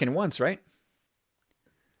tricked So- Anakin once, right?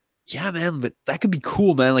 Yeah, man, but that could be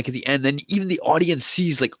cool, man. Like at the end, then even the audience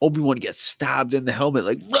sees like Obi-Wan get stabbed in the helmet,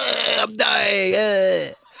 like I'm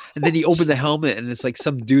dying. And then he opened the helmet and it's like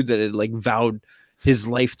some dude that had like vowed his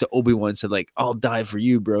life to Obi-Wan, said like, I'll die for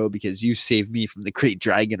you, bro, because you saved me from the great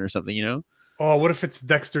dragon or something, you know? Oh, what if it's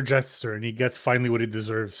Dexter Jetster and he gets finally what he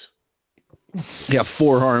deserves? Yeah,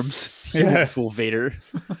 4 arms. Yeah. Full Vader.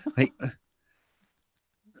 Like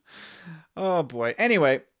Oh boy.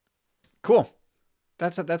 Anyway, cool.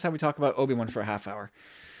 That's how we talk about Obi-Wan for a half hour,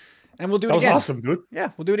 and we'll do it That was again. awesome, dude. Yeah,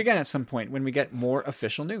 we'll do it again at some point when we get more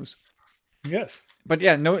official news. Yes. But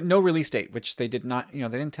yeah, no release date, which they did not. They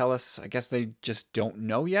didn't tell us. I guess they just don't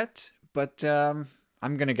know yet. But I'm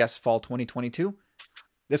gonna guess fall 2022.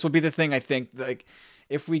 This will be the thing. I think like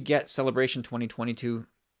if we get Celebration 2022,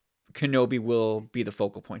 Kenobi will be the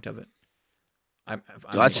focal point of it.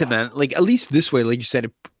 that's it, man. Like at least this way, like you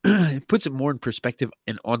said, it puts it more in perspective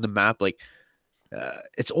and on the map. Like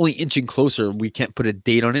it's only inching closer. We can't put a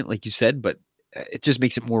date on it, like you said, but it just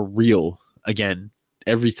makes it more real again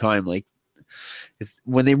every time. Like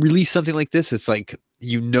when they release something like this, it's like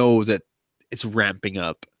that it's ramping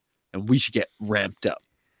up, and we should get ramped up.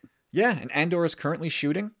 Yeah, and Andor is currently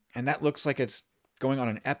shooting, and that looks like it's going on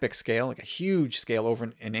an epic scale, like a huge scale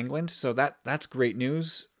over in England. So that's great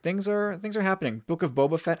news. Things are happening. Book of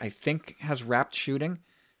Boba Fett, I think, has wrapped shooting.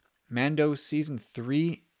 Mando season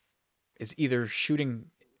 3 is either shooting,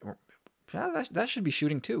 or that should be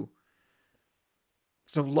shooting too.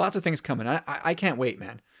 So lots of things coming. I can't wait,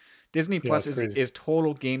 man. Disney Plus it's crazy. is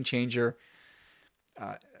total game changer.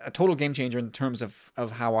 A total game changer in terms of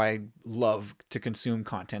how I love to consume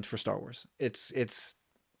content for Star Wars. It's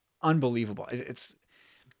unbelievable.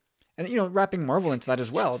 And wrapping Marvel into that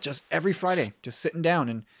as well. Just every Friday, just sitting down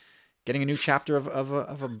and getting a new chapter of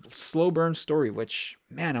a slow burn story. Which,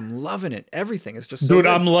 man, I'm loving it. Everything is just so Dude,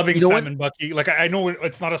 good. I'm loving You know Sam and Bucky. Like I know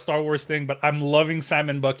it's not a Star Wars thing, but I'm loving Sam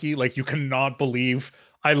and Bucky. Like you cannot believe.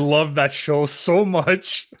 I love that show so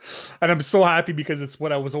much, and I'm so happy because it's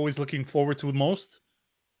what I was always looking forward to the most.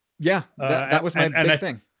 Yeah, that was my big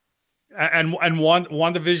thing. And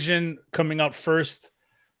WandaVision coming out first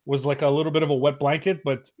was like a little bit of a wet blanket,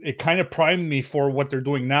 but it kind of primed me for what they're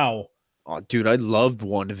doing now. Oh, dude, I loved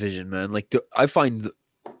WandaVision, man. Like I find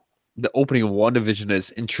the opening of WandaVision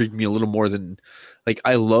has intrigued me a little more than like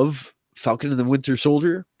I love Falcon and the Winter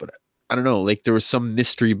Soldier, but I don't know, like there was some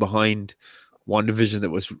mystery behind WandaVision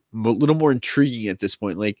that was a little more intriguing at this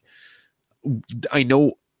point. Like I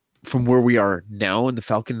know from where we are now in the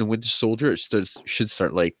Falcon and the Winter Soldier, it should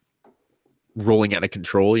start like rolling out of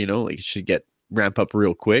control, like it should ramp up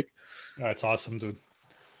real quick. That's awesome, dude.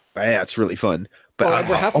 Yeah, it's really fun. But Well,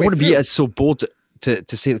 we're I halfway want to be through. as so bold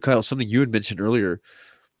to say, Kyle, something you had mentioned earlier,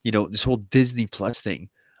 this whole Disney Plus thing.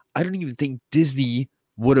 I don't even think Disney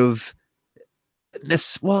would have,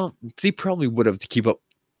 well, they probably would have to keep up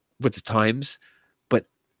with the times, but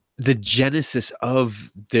the genesis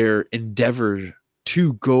of their endeavor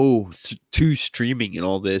to go to streaming and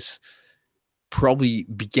all this probably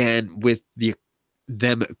began with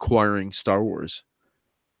them acquiring Star Wars.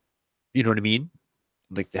 You know what I mean?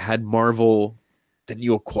 Like they had Marvel, then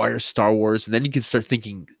you acquire Star Wars, and then you can start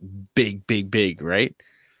thinking big, big, big, right?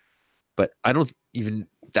 But I don't even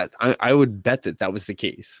that I would bet that was the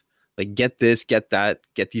case. Like get this, get that,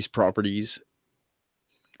 get these properties,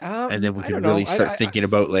 and then we I can don't really know. start thinking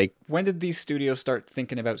about like When did these studios start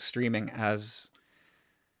thinking about streaming as?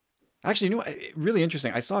 Actually, you know what? Really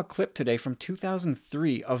interesting. I saw a clip today from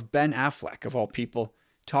 2003 of Ben Affleck, of all people,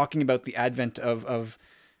 talking about the advent of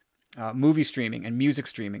movie streaming and music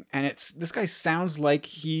streaming, and this guy sounds like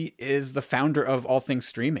he is the founder of all things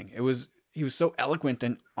streaming. He was so eloquent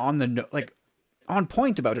and like on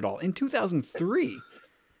point about it all in 2003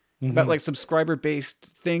 about like subscriber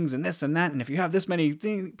based things and this and that, and if you have this many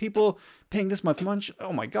people paying this much,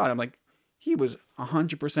 oh my god, I'm like, he was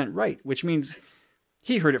 100% right, which means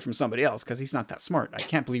he heard it from somebody else because he's not that smart. I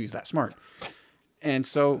can't believe he's that smart. And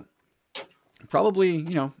so probably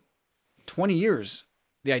 20 years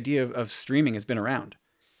the idea of streaming has been around,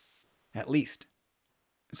 at least.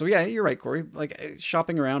 So yeah, you're right, Corey. Like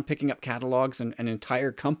shopping around, picking up catalogs and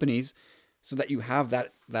entire companies, so that you have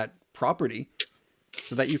that property,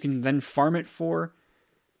 so that you can then farm it for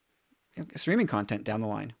streaming content down the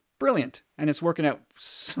line. Brilliant, and it's working out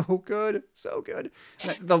so good, so good.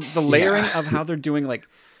 The layering of how they're doing like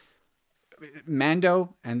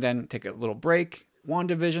Mando, and then take a little break.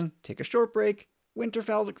 WandaVision, take a short break.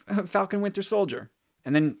 Falcon, Winter Soldier.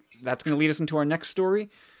 And then that's going to lead us into our next story,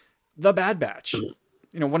 The Bad Batch.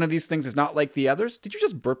 One of these things is not like the others. Did you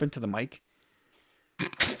just burp into the mic?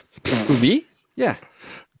 Who, me? Yeah.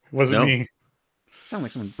 Wasn't me. Sound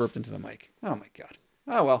like someone burped into the mic. Oh my god.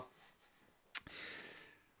 Oh well.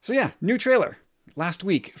 So yeah, new trailer last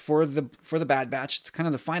week for the Bad Batch. It's kind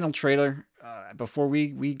of the final trailer before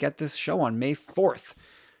we get this show on May 4th,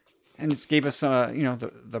 and it gave us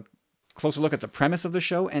the closer look at the premise of the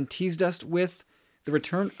show and teased us with the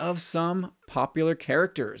return of some popular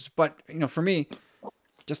characters. But for me,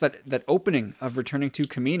 just that opening of returning to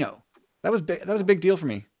Kamino, that was big. That was a big deal for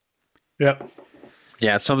me. Yep.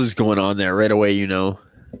 Yeah, something's going on there right away.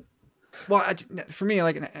 Well, for me,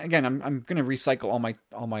 like again, I'm gonna recycle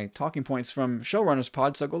all my talking points from Showrunners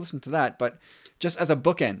Pod, so go listen to that. But just as a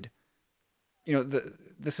bookend,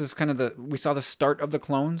 this is kind of we saw the start of the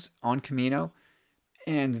clones on Kamino,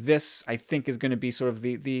 and this I think is going to be sort of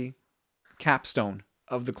the capstone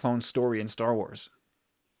of the clone story in Star Wars.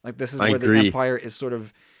 Like this is where the Empire is sort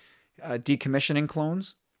of decommissioning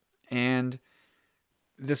clones, and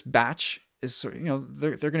this batch is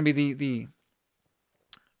they're going to be the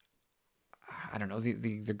I don't know,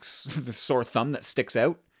 the sore thumb that sticks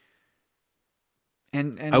out.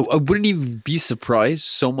 And I wouldn't even be surprised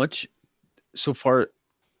so far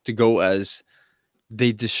to go as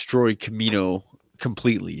they destroy Kamino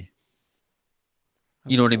completely.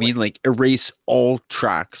 You know what I mean? Like erase all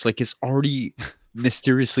tracks. Like it's already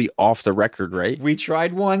mysteriously off the record, right? We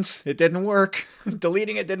tried once, it didn't work.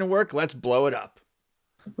 Deleting it didn't work. Let's blow it up.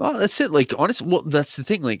 Well, that's it. Like honestly, well, that's the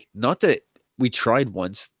thing. Like not that we tried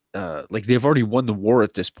once. Like they've already won the war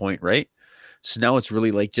at this point, right? So now it's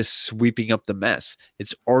really like just sweeping up the mess.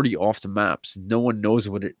 It's already off the maps. No one knows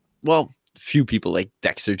what it. Well, few people like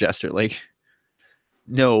Dexter Jester like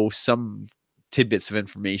know some tidbits of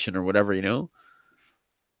information or whatever,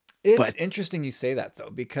 It's interesting you say that though,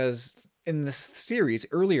 because in this series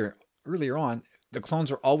earlier on, the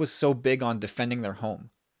clones were always so big on defending their home.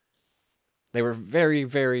 They were very,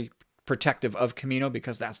 very protective of Kamino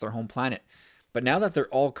because that's their home planet. But now that they're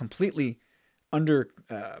all completely under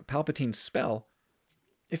Palpatine's spell,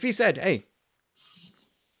 if he said, "Hey,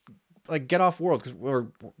 like get off world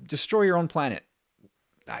or destroy your own planet,"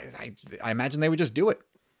 I imagine they would just do it.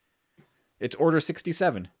 It's Order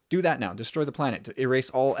 67. Do that now. Destroy the planet to erase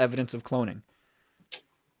all evidence of cloning.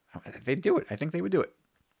 They'd do it. I think they would do it.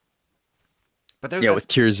 But with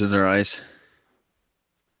tears in their eyes.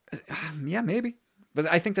 Yeah, maybe. But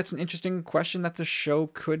I think that's an interesting question that the show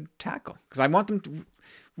could tackle. Because I want them to...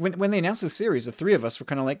 When they announced the series, the three of us were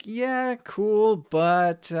kind of like, yeah, cool,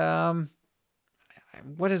 but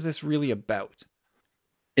what is this really about?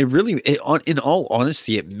 In all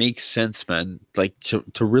honesty, it makes sense, man. Like to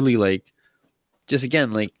really like, just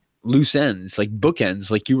again, like loose ends, like bookends,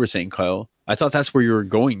 like you were saying, Kyle. I thought that's where you were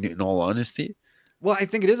going, in all honesty. Well, I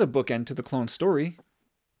think it is a bookend to the clone story.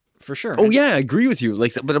 For sure. Oh yeah, I agree with you.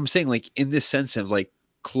 Like, but I'm saying like in this sense of like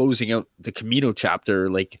closing out the Kamino chapter,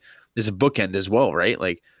 like there's a bookend as well, right?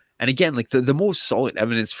 Like, and again, like the most solid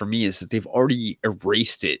evidence for me is that they've already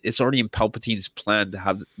erased it. It's already in Palpatine's plan to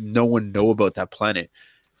have no one know about that planet.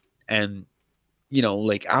 And,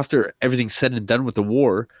 like after everything's said and done with the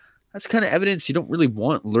war, that's kind of evidence you don't really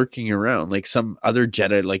want lurking around, like some other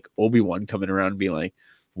Jedi, like Obi-Wan, coming around and being like,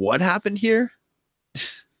 "What happened here?"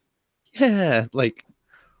 Yeah, like,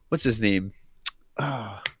 what's his name?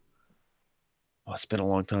 Oh, it's been a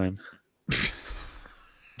long time.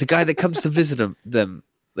 The guy that comes to visit them,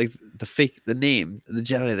 like the name, the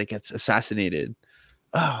Jedi that gets assassinated.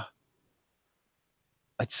 Ah,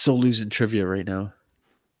 I'd so losing trivia right now.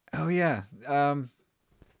 Oh yeah.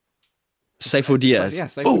 Sifo Dyas. Yeah,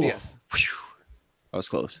 Sifo Dyas. Whew. I was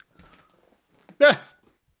close. Yeah.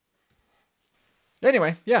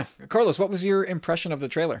 Anyway, yeah, Carlos, what was your impression of the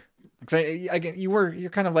trailer? Because you're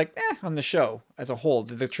kind of like on the show as a whole.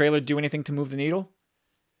 Did the trailer do anything to move the needle?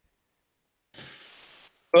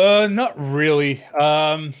 Not really.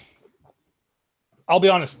 I'll be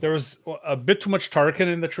honest. There was a bit too much Tarkin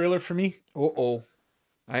in the trailer for me.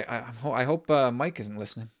 I hope Mike isn't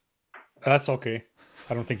listening. That's okay.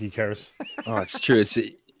 I don't think he cares. Oh, it's true. It's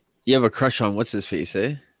you have a crush on what's his face,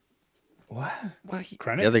 eh? What? Well,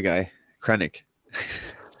 Krennic? The other guy, Krennic.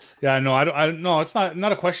 Yeah, no, I don't. No, it's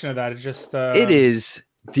not a question of that. It's just. It is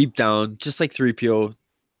deep down, just like 3PO.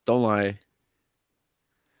 Don't lie.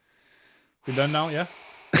 You're done now, yeah.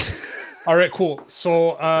 All right, cool.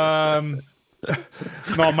 So,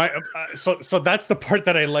 no, so that's the part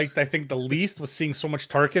that I liked. I think the least was seeing so much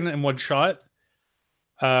Tarkin in one shot.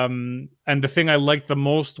 And the thing I liked the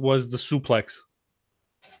most was the suplex.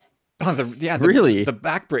 Oh, really? The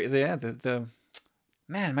back break. The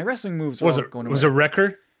man, my wrestling moves Was were it going was away. a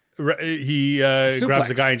wrecker? He grabs Suplex.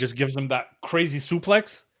 a guy and just gives him that crazy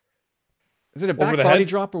suplex. Is it a over back the body head?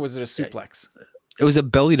 drop or was it a suplex? It was a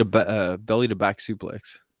belly to back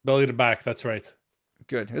suplex. Belly to back, that's right.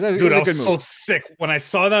 Good. It was Dude, a I good was so move. sick. When I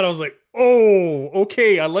saw that, I was like, oh,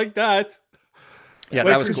 okay, I like that. Yeah,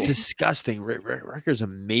 Like, that was It's cool. disgusting. Wrecker's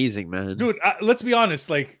amazing, man. Dude, let's be honest.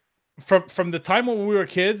 Like, from the time when we were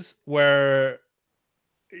kids, where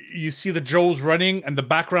you see the Joes running and the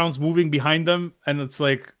background's moving behind them, and it's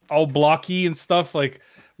like all blocky and stuff. Like,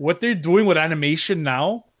 what they're doing with animation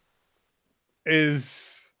now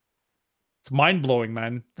it's mind blowing,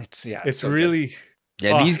 man. It's It's so good. really.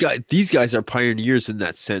 Yeah, these guys are pioneers in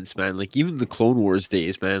that sense, man. Like even the Clone Wars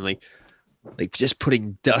days, man. Like just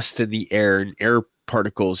putting dust in the air and air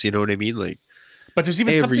particles. You know what I mean? Like, But there's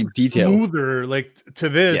even every something detail. smoother, like to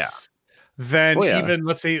this, than Oh, yeah. even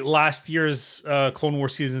let's say last year's Clone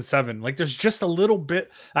Wars season 7. Like there's just a little bit,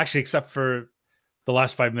 actually, except for the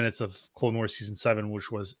last 5 minutes of Clone Wars season 7,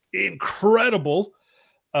 which was incredible.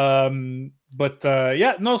 Yeah,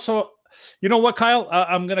 no. So you know what, Kyle?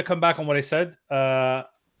 I'm gonna come back on what I said.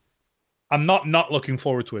 I'm not looking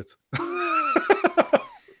forward to it.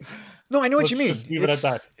 No, I know what Let's you mean. just leave it at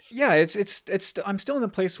that. Yeah, it's. I'm still in the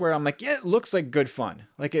place where I'm like, yeah, it looks like good fun.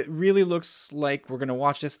 Like it really looks like we're gonna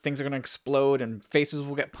watch this. Things are gonna explode and faces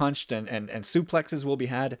will get punched and suplexes will be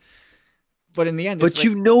had. But in the end, but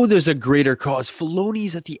you know, there's a greater cause.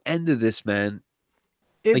 Filoni's at the end of this, man.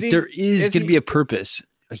 Like there is going to be a purpose.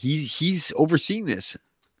 He's overseeing this.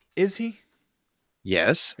 Is he?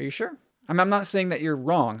 Yes. Are you sure? I'm not saying that you're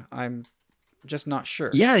wrong. I'm just not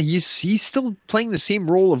sure. Yeah, he's still playing the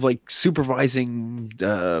same role of like supervising.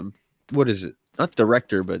 What is it? Not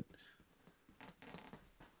director, but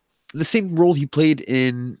the same role he played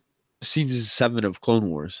in season 7 of Clone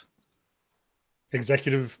Wars.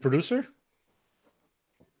 Executive producer.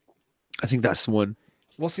 I think that's the one.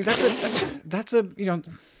 Well, see, that's a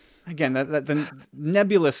again that the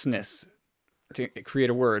nebulousness, to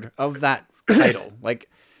create a word, of that title.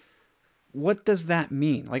 Like, what does that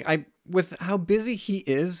mean? Like, with how busy he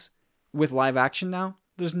is with live action now,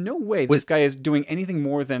 there's no way this guy is doing anything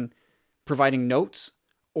more than providing notes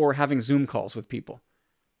or having Zoom calls with people.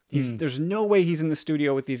 There's no way he's in the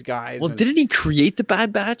studio with these guys. Well, didn't he create the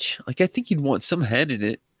Bad Batch? Like, I think he'd want some hand in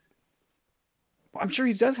it. I'm sure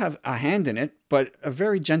he does have a hand in it, but a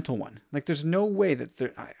very gentle one. Like, there's no way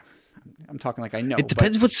that I'm talking like I know. It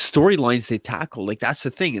depends what storylines they tackle. Like, that's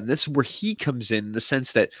the thing. And this is where he comes in the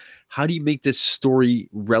sense that how do you make this story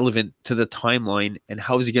relevant to the timeline and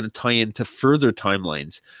how is he going to tie into further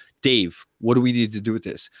timelines? Dave, what do we need to do with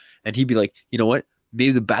this? And he'd be like, you know what?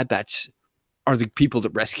 Maybe the Bad Batch are the people that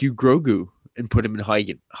rescue Grogu and put him in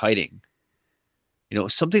hiding. You know,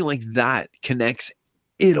 something like that connects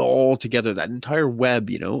it all together, that entire web,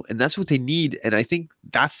 you know, and that's what they need. And I think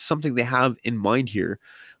that's something they have in mind here.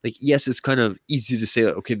 Like, yes, it's kind of easy to say,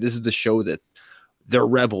 okay, this is the show that they're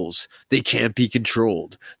rebels. They can't be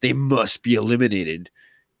controlled. They must be eliminated.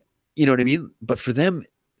 You know what I mean? But for them,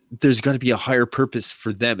 there's got to be a higher purpose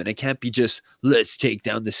for them. And it can't be just, let's take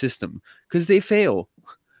down the system, because they fail.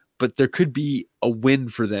 But there could be a win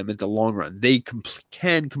for them in the long run. They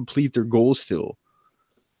can complete their goals still.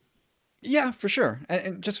 Yeah, for sure.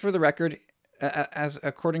 And just for the record, as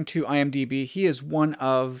according to IMDb, he is one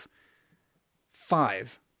of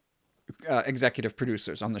 5 executive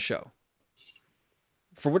producers on the show.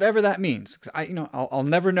 For whatever that means, because I'll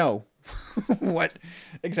never know what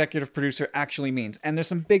executive producer actually means. And there's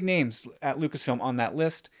some big names at Lucasfilm on that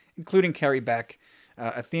list, including Carrie Beck,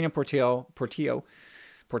 Athena Portillo,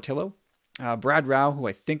 Brad Rao, who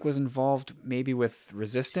I think was involved maybe with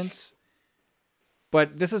Resistance.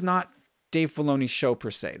 But this is not Dave Filoni's show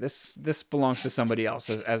per se. This belongs to somebody else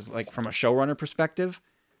as like from a showrunner perspective.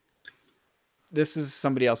 This is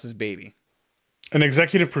somebody else's baby. An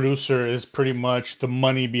executive producer is pretty much the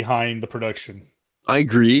money behind the production. I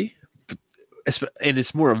agree. And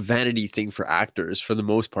it's more a vanity thing for actors for the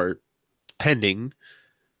most part, depending.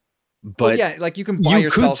 But well, yeah, like you can buy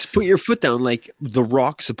yourself. Could put your foot down. Like The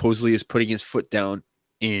Rock supposedly is putting his foot down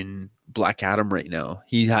in Black Adam right now.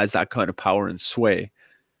 He has that kind of power and sway,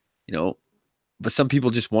 but some people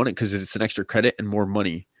just want it because it's an extra credit and more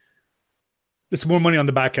money. It's more money on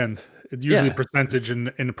the back end. It's usually a percentage in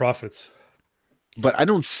the profits. But I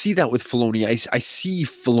don't see that with Filoni. I see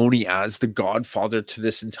Filoni as the godfather to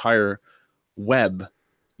this entire web.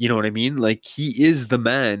 You know what I mean? Like, he is the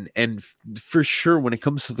man. And for sure, when it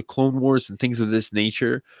comes to the Clone Wars and things of this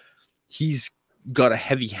nature, he's got a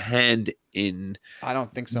heavy hand in... I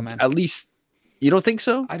don't think so, man. At least... You don't think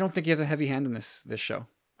so? I don't think he has a heavy hand in this show.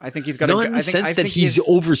 I think he's got Not in the sense that he's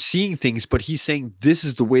overseeing things, but he's saying this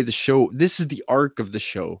is the way the show... This is the arc of the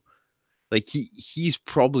show. Like, he's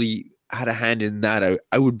probably... had a hand in that.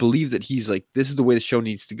 I would believe that he's like, this is the way the show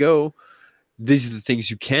needs to go. These are the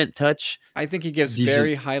things you can't touch. I think he gives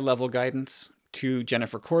very high level guidance to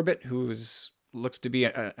Jennifer Corbett, who looks to be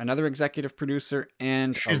another executive producer,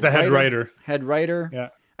 and she's the head writer. Yeah,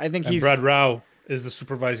 I think Brad Rao is the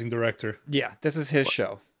supervising director. Yeah, this is his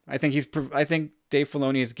show. I think Dave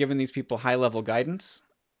Filoni has given these people high level guidance,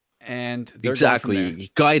 and they're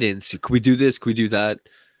exactly guidance. Could we do this? Could we do that?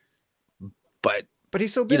 But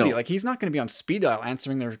he's so busy. Like, he's not going to be on speed dial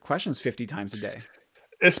answering their questions 50 times a day.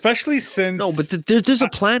 Especially since... No, but there's a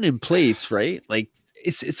plan in place, right? Like,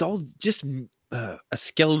 it's all just a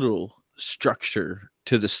skeletal structure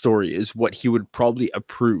to the story is what he would probably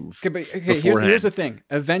approve. Okay, here's the thing.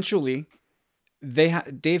 Eventually,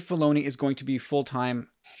 Dave Filoni is going to be full-time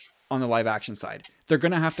on the live action side. They're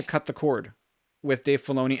going to have to cut the cord with Dave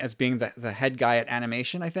Filoni as being the head guy at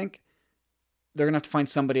animation, I think. They're going to have to find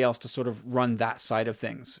somebody else to sort of run that side of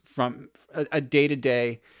things from a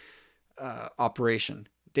day-to-day operation.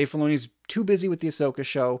 Dave Filoni's too busy with the Ahsoka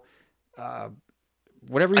show.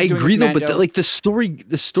 Whatever he's doing agree, with though, Mando, but like the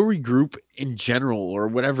story group in general, or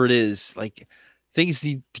whatever it is, like, things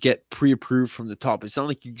need to get pre-approved from the top. It's not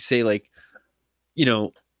like you can say, like,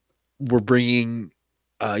 we're bringing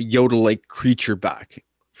a Yoda-like creature back.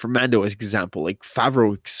 For Mando, as example, like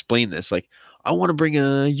Favreau explained this, like, I want to bring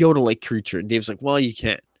a Yoda-like creature. And Dave's like, well, you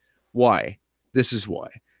can't. Why? This is why.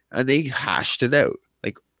 And they hashed it out.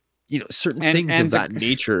 Like, certain things of that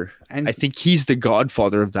nature. And I think he's the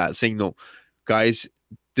godfather of that, saying, no, guys,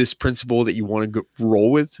 this principle that you want to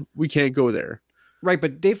roll with, we can't go there. Right,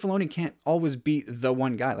 but Dave Filoni can't always be the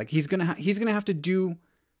one guy. Like, he's gonna have to do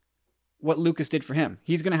what Lucas did for him.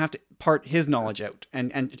 He's gonna have to part his knowledge out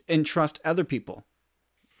and entrust other people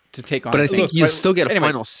to take on. But I think you still get a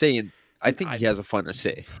final say in. I think he has a final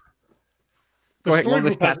say. Go ahead,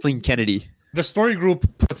 with Kathleen Kennedy. The story group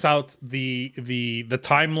puts out the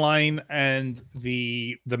timeline and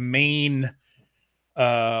the main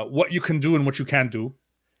what you can do and what you can't do,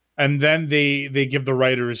 and then they give the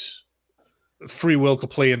writers free will to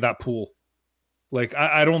play in that pool. Like,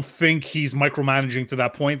 I don't think he's micromanaging to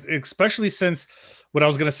that point, especially since what I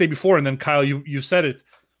was gonna say before, and then Kyle, you said it,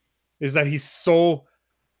 is that he's so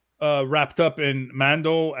wrapped up in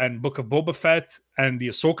Mando and Book of Boba Fett and the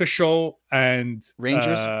Ahsoka show and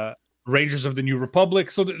Rangers of the New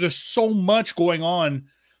Republic. So there's so much going on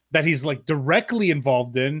that he's like directly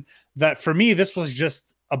involved in that. For me, this was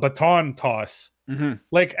just a baton toss. Mm-hmm.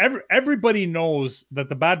 Like, everybody knows that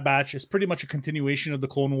the Bad Batch is pretty much a continuation of the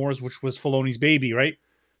Clone Wars, which was Filoni's baby, right?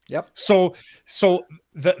 Yep. So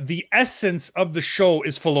the essence of the show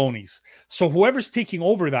is Filoni's. So whoever's taking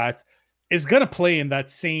over that is going to play in that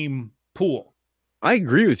same pool. I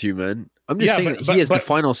agree with you, man. I'm just saying that he has the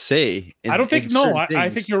final say. I don't think, I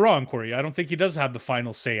think you're wrong, Corey. I don't think he does have the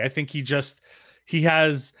final say. I think he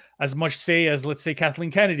has as much say as, let's say,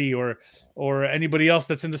 Kathleen Kennedy or anybody else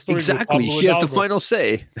that's in the story. Exactly. She has the final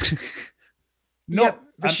say. No, yeah,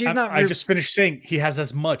 but she's not. I just finished saying he has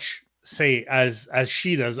as much say as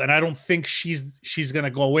she does, and I don't think she's gonna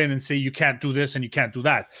go in and say you can't do this and you can't do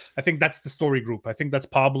that. I think that's the story group. I think that's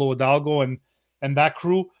Pablo Hidalgo and that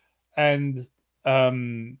crew, and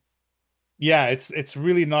yeah, it's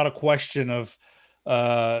really not a question of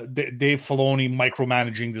Dave Filoni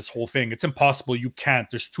micromanaging this whole thing. It's impossible. You can't.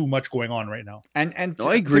 There's too much going on right now. And No,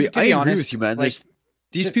 I agree. To I be agree honest, with you, man. like,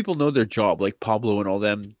 These to- people know their job, like Pablo and all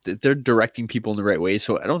them. They're directing people in the right way.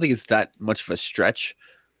 So I don't think it's that much of a stretch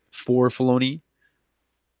for Filoni.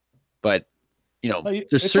 But there's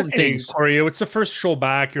It's certain okay, things. Corey. It's the first show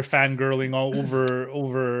back. You're fangirling all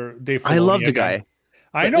over Dave Filoni. I love the again. guy.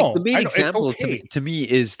 I But, like, know. the main I know. It's example okay. to me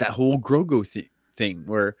is that whole Grogu thing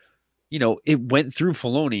where, it went through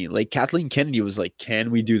Filoni. Like Kathleen Kennedy was like,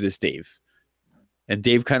 "Can we do this, Dave?" And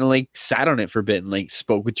Dave kind of like sat on it for a bit and like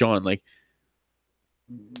spoke with John, like,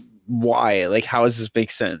 why? Like, how does this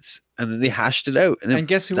make sense? And then they hashed it out. and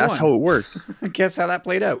guess who that's won? how it worked. Guess how that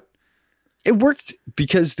played out? It worked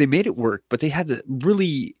because they made it work, but they had to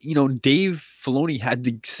really, Dave Filoni had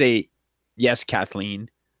to say, "Yes, Kathleen,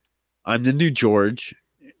 I'm the new George,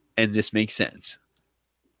 and this makes sense."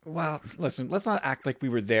 Well, listen, let's not act like we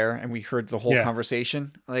were there and we heard the whole Yeah.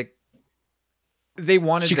 conversation. Like, they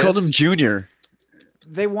wanted She called him Junior.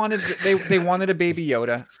 They wanted they wanted a Baby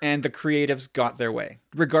Yoda, and the creatives got their way.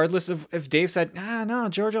 Regardless of if Dave said, no,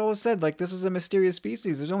 George always said, like, this is a mysterious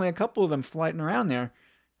species. There's only a couple of them flying around there.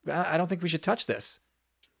 I don't think we should touch this.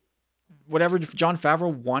 Whatever Jon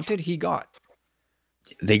Favreau wanted, he got.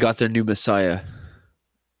 They got their new Messiah.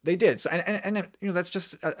 They did. So, and that's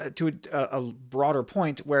just to a broader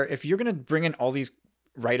point where if you're going to bring in all these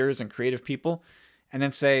writers and creative people and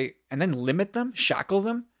then limit them, shackle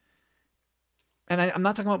them. And I'm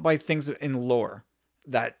not talking about by things in lore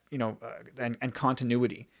that, and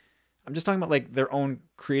continuity. I'm just talking about like their own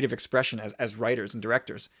creative expression as writers and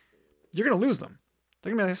directors. You're going to lose them.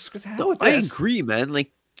 They're going to be like, hell with this. I agree, man.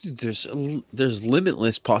 Like, dude, there's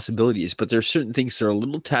limitless possibilities, but there's certain things that are a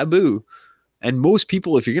little taboo. And most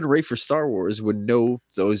people, if you're going to write for Star Wars, would know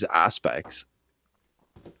those aspects.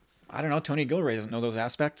 I don't know. Tony Gilroy doesn't know those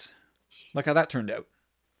aspects. Look how that turned out.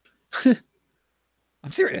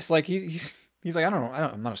 I'm serious. Like, he's like, I don't know.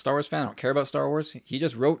 I'm not a Star Wars fan. I don't care about Star Wars. He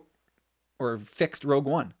just wrote or fixed Rogue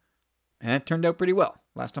One. And it turned out pretty well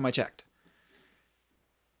last time I checked.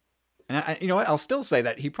 And you know what? I'll still say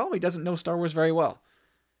that he probably doesn't know Star Wars very well.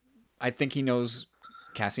 I think he knows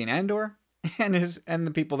Cassian Andor and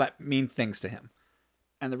the people that mean things to him.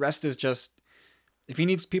 And the rest is just, if he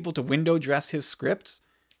needs people to window dress his scripts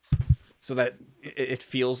so that it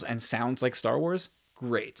feels and sounds like Star Wars,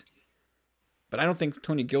 great. But I don't think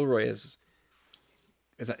Tony Gilroy is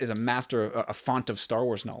a master, a font of Star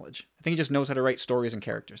Wars knowledge. I think he just knows how to write stories and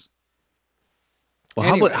characters. Well,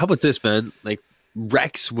 Anyway. how about this, man? Like,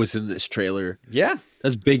 Rex was in this trailer. Yeah.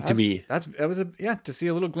 That's big to me. To see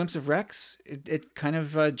a little glimpse of Rex, it kind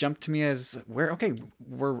of jumped to me as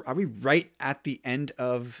are we right at the end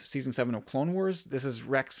of season 7 of Clone Wars? This is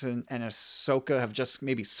Rex and Ahsoka have just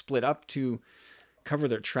maybe split up to cover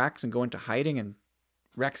their tracks and go into hiding, and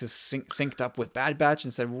Rex is synced up with Bad Batch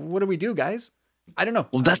and said, "What do we do, guys?" I don't know.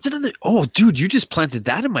 Well, that's another. Oh, dude, you just planted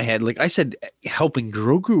that in my head. Like I said, helping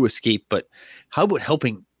Grogu escape, but how about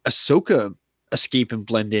helping Ahsoka escape and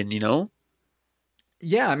blend in?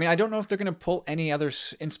 Yeah, I mean, I don't know if they're going to pull any other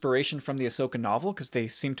inspiration from the Ahsoka novel because they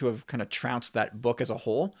seem to have kind of trounced that book as a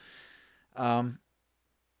whole. But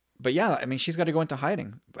yeah, I mean, she's got to go into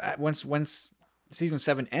hiding. Once season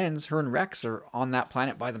 7 ends, her and Rex are on that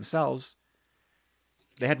planet by themselves.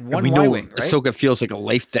 They had one Y-wing, right? Ahsoka feels like a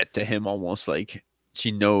life debt to him, almost like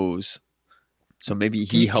she knows. So maybe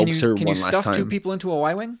he helps her one last time. Can you stuff 2 people into a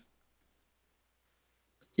Y-wing?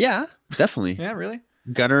 Yeah, definitely. Yeah, really?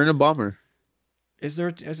 Gunner and a bomber. Is there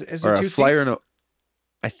or 2 a flyer seats? and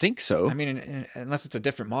I think so. I mean, unless it's a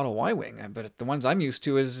different model Y-wing, but the ones I'm used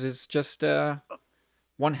to is just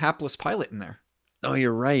one hapless pilot in there. Oh,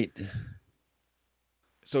 you're right.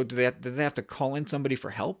 So did they have to call in somebody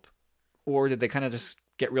for help, or did they kind of just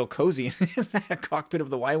get real cozy in that cockpit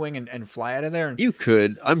of the Y-wing and fly out of there? You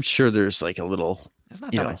could. I'm sure there's like a little. It's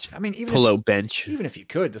not that much. I mean, pull-out bench. Even if you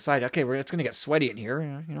could decide, okay, it's going to get sweaty in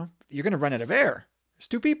here. You're going to run out of air. There's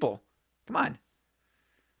 2 people. Come on.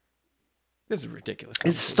 This is ridiculous.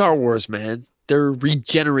 It's Star Wars, man. Their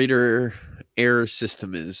regenerator air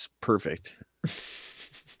system is perfect.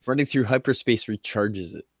 Running through hyperspace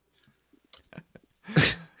recharges it.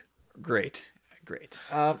 Great.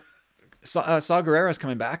 Saw Gerrera's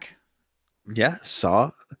coming back. Yeah,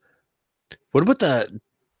 Saw. What about that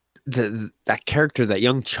character, that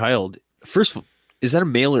young child? First of all, is that a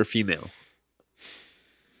male or female?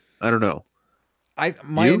 I don't know.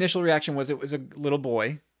 My initial reaction was it was a little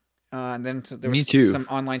boy. And then there was some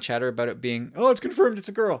online chatter about it being, it's confirmed it's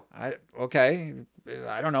a girl. I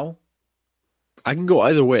don't know. I can go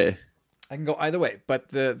either way. I can go either way, but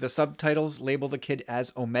the subtitles label the kid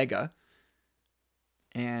as Omega.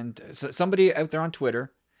 And somebody out there on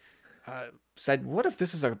Twitter said, "What if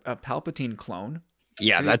this is a Palpatine clone?"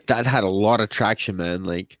 Yeah, that had a lot of traction, man.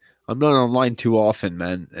 Like, I'm not online too often,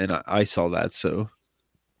 man, and I saw that. So,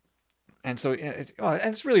 And so, and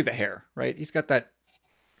it's really the hair, right? He's got that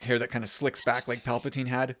hair that kind of slicks back like Palpatine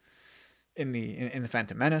had in the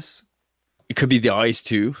Phantom Menace. it could be the eyes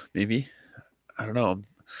too, maybe. I don't know.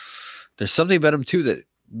 There's something about him too that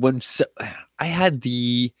I had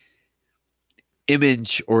the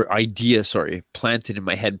image or idea, sorry, planted in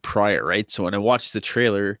my head prior, right? So when I watched the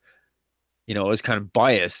trailer, I was kind of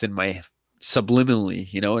biased in my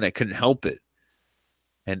subliminally, and I couldn't help it.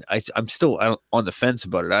 And I'm still on the fence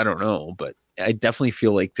about it. I don't know, but I definitely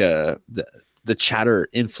feel like the chatter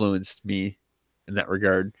influenced me in that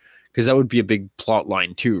regard, because that would be a big plot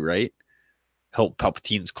line too, right? Help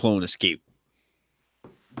Palpatine's clone escape.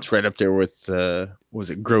 It's right up there with was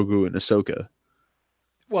it Grogu and Ahsoka?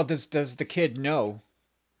 Well, does the kid know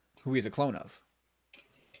who he's a clone of?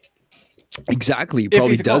 Exactly,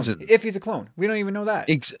 probably doesn't. If he's a clone, we don't even know that.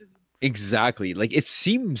 Exactly. Like it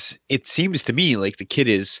seems to me like the kid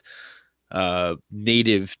is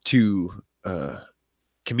native to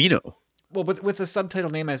Kamino. Well, with the subtitle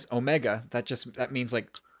name as Omega, that means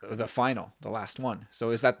like the last one.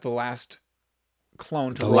 So is that the last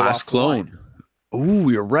clone to The roll last off the clone. line?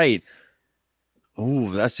 Ooh, you're right.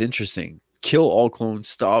 Ooh, that's interesting. Kill all clones.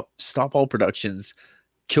 Stop all productions.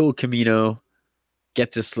 Kill Kamino.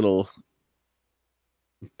 Get this little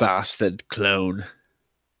bastard clone.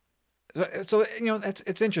 So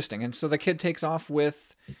it's interesting, and so the kid takes off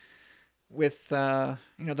with the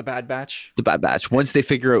Bad Batch. The Bad Batch. Once they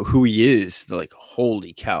figure out who he is, they're like,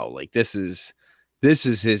 "Holy cow! Like this is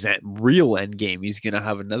his real end game. He's gonna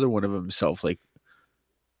have another one of himself." Like,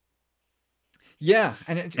 yeah,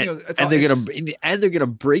 and it's they're gonna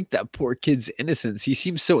break that poor kid's innocence. He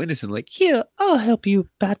seems so innocent. Like, here, I'll help you,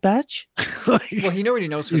 Bad Batch. Well, he already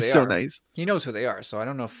knows who they are. He's so nice. He knows who they are, so I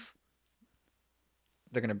don't know if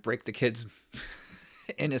they're gonna break the kid's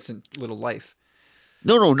innocent little life.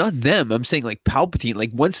 No, not them. I'm saying like Palpatine. Like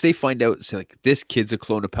once they find out, say like this kid's a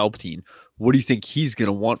clone of Palpatine, what do you think he's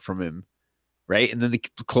gonna want from him, right? And then the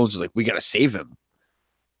clones are like, we gotta save him.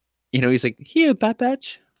 He's like, here, Bad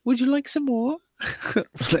Batch, would you like some more?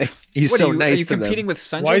 Like, he's so nice. Are you competing with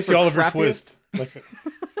Sanjay? Why is he Oliver crappiest? Twist? Like,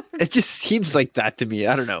 it just seems like that to me.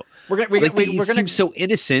 I don't know. We're gonna seem so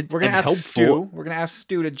innocent. We're gonna and ask helpful. Stu. We're gonna ask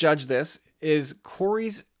Stu to judge this. Is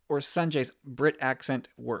Corey's or Sanjay's Brit accent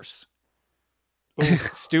worse?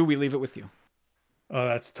 Stu, we leave it with you. oh,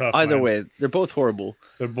 that's tough. Either man. way, they're both horrible.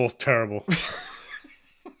 They're both terrible.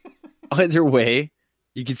 Either way,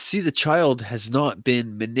 you can see the child has not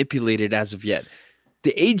been manipulated as of yet.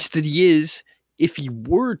 The age that he is, if he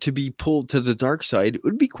were to be pulled to the dark side, it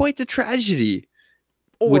would be quite the tragedy.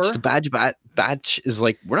 Which the Batch is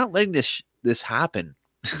like, we're not letting this happen.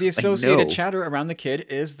 The associated chatter around the kid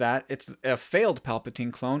is that it's a failed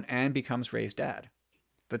Palpatine clone and becomes Rey's dad.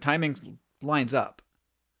 The timing lines up,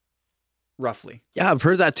 roughly. Yeah, I've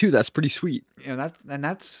heard that too. That's pretty sweet.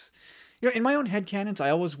 That's in my own headcanons,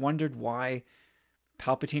 I always wondered why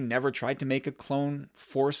Palpatine never tried to make a clone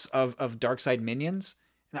force of Darkseid minions.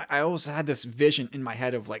 And I always had this vision in my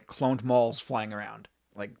head of like cloned Mauls flying around,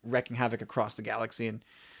 like wreaking havoc across the galaxy. And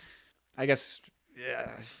I guess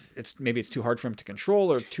maybe it's too hard for him to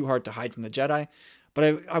control or too hard to hide from the Jedi.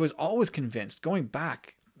 But I was always convinced, going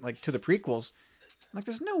back like to the prequels, like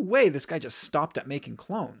there's no way this guy just stopped at making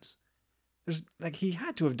clones. There's like he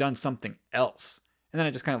had to have done something else. And then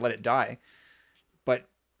I just kind of let it die. But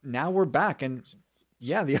now we're back, and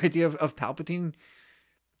yeah, the idea of Palpatine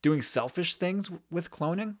doing selfish things with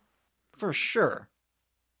cloning, for sure.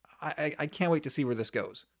 I can't wait to see where this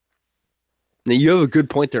goes. Now, you have a good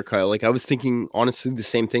point there, Kyle. Like I was thinking, honestly, the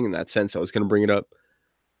same thing in that sense. I was going to bring it up.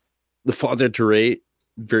 The father to Rey,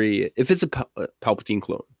 if it's a Palpatine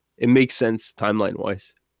clone, it makes sense timeline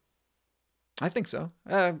wise. I think so.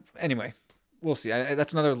 Anyway, we'll see.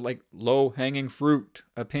 That's another like low hanging fruit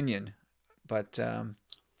opinion, but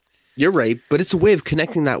you're right. But it's a way of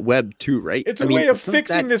connecting that web too, right? It's a way of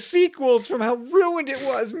fixing the sequels from how ruined it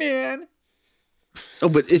was, man. Oh,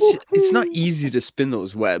 but it's not easy to spin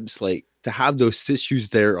those webs. Like to have those tissues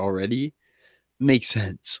there already makes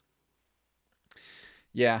sense.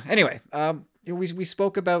 Yeah. Anyway, we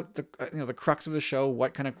spoke about the crux of the show.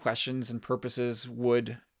 What kind of questions and purposes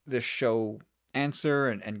would this show answer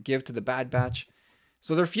and give to the Bad Batch?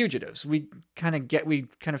 So they're fugitives. We kind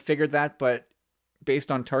of figured that, but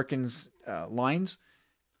based on Tarkin's lines,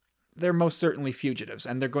 they're most certainly fugitives,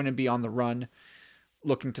 and they're going to be on the run,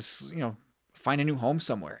 looking to find a new home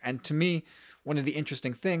somewhere. And to me, one of the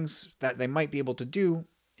interesting things that they might be able to do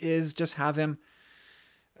is just have him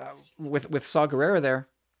with Saw Gerrera there.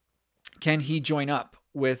 Can he join up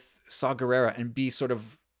with Saw Gerrera and be sort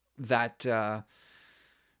of that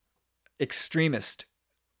extremist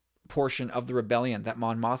portion of the rebellion that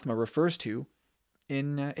Mon Mothma refers to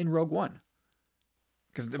in Rogue One?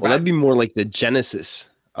 Because that'd be more like the genesis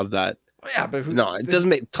of that. Yeah, but doesn't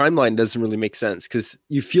make timeline doesn't really make sense because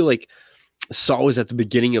you feel like Saw was at the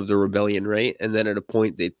beginning of the rebellion, right? And then at a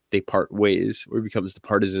point they part ways where he becomes the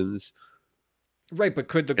partisans. Right, but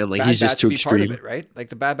could the and, like, Bad he's just Batch too be part of extreme. it, right? Like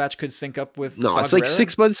the Bad Batch could sync up with No, Saw it's like Gerrera.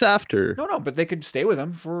 6 months after. No, but they could stay with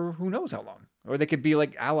him for who knows how long. Or they could be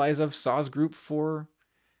like allies of Saw's group for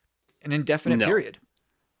an indefinite No. period.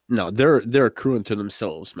 No, they're a crew unto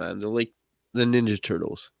themselves, man. They're like the Ninja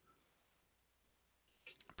Turtles.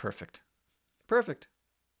 Perfect.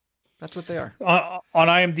 That's what they are. On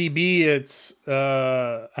IMDb, it's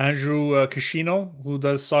Andrew Kishino who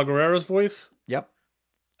does Saw Gerrera's voice, Yep.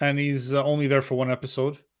 and he's only there for one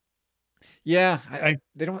episode. Yeah,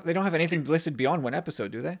 they don't have anything listed beyond one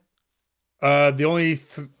episode, do they? The only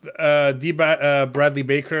Bradley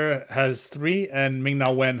Baker has 3, and Ming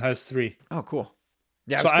Na Wen has 3. Oh, cool.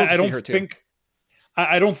 Yeah, it So was cool to I see don't her too. think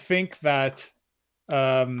I don't think that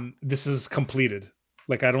this is completed.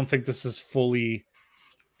 Like, I don't think this is fully,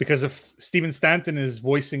 because if Stephen Stanton is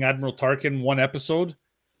voicing Admiral Tarkin one episode,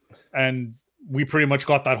 and we pretty much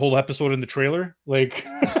got that whole episode in the trailer, like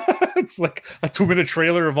it's like a 2-minute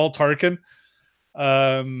trailer of all Tarkin.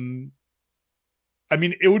 I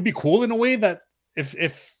mean, it would be cool in a way that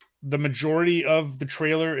if the majority of the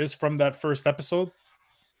trailer is from that first episode,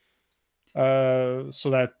 so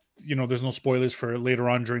that, you know, there's no spoilers for later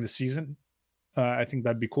on during the season. I think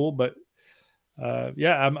that'd be cool. But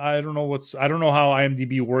yeah, I don't know how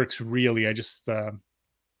IMDb works really. I just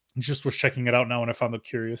was checking it out now and I found it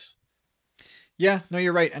curious. Yeah, no,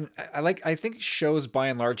 you're right. And I think shows by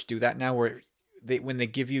and large do that now, where when they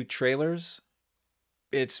give you trailers,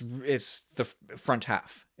 it's the front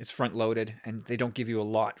half. It's front loaded, and they don't give you a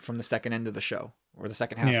lot from the second end of the show or the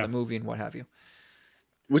second half of the movie and what have you.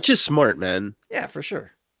 Which is smart, man. Yeah, for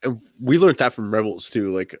sure. And we learned that from Rebels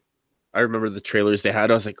too. Like, I remember the trailers they had.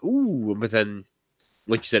 I was like, ooh, but then,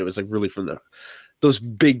 like you said, it was like really from those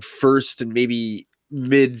big first and maybe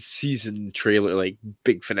mid-season trailer, like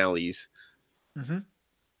big finales. Mm-hmm.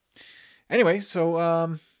 Anyway, so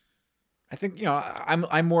I think, you know,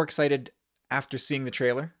 I'm more excited after seeing the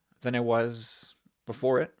trailer than I was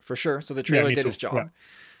before it, for sure. So the trailer did its job. Yeah.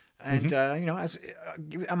 And, you know, as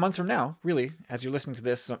a month from now, really, as you're listening to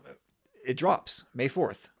this, it drops May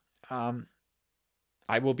 4th.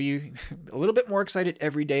 I will be a little bit more excited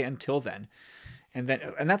every day until then. And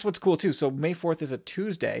that's what's cool too. So May 4th is a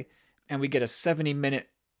Tuesday, and we get a 70-minute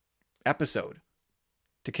episode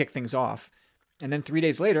to kick things off. And then 3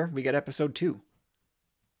 days later, we get episode 2.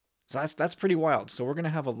 So that's pretty wild. So we're going to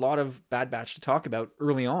have a lot of Bad Batch to talk about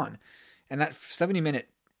early on. And that 70-minute,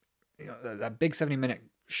 you know, that big 70-minute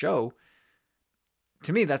show,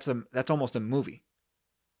 to me, that's almost a movie.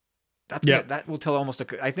 That will tell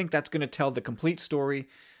I think that's going to tell the complete story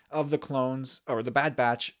of the clones or the Bad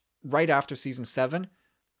Batch right after season 7,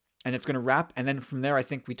 and it's going to wrap. And then from there, I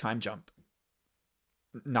think we time jump.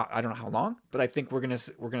 I don't know how long, but I think we're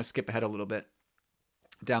gonna skip ahead a little bit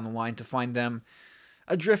down the line to find them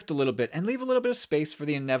adrift a little bit and leave a little bit of space for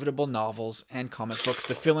the inevitable novels and comic books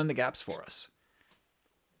to fill in the gaps for us.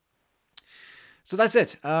 So that's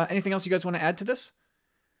it. Anything else you guys want to add to this?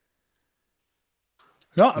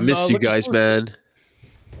 No, I missed you guys, man.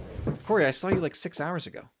 Corey, I saw you like 6 hours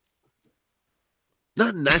ago.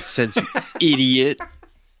 Not in that sense, you idiot.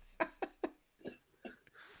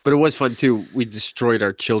 But it was fun too. We destroyed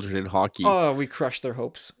our children in hockey. Oh, we crushed their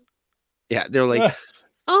hopes. Yeah, they're like,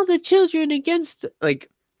 all the children against, like,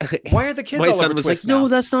 why are the kids my all son over was Twist like, no, now?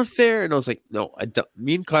 that's not fair. And I was like, no, I don't.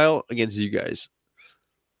 Me and Kyle against you guys.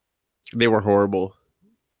 They were horrible.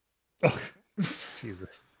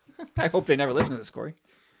 Jesus. I hope they never listen to this, Corey.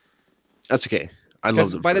 That's okay. I love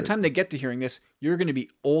Because them. by the for it. time they get to hearing this, you're going to be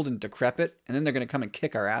old and decrepit, and then they're going to come and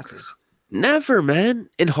kick our asses. Never, man.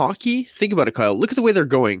 In hockey, think about it, Kyle. Look at the way they're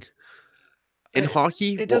going. In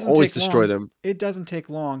hockey, It we'll doesn't always take destroy long. them. It doesn't take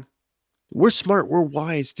long. We're smart. We're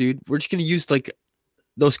wise, dude. We're just going to use like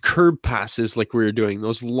those curb passes like we were doing.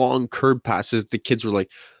 Those long curb passes. The kids were like,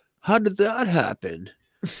 how did that happen?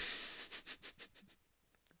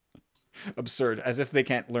 Absurd, as if they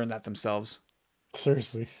can't learn that themselves.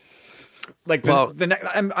 Seriously. Like, Well-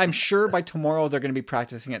 I'm sure by tomorrow they're going to be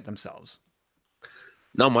practicing it themselves.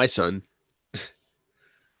 Not my son.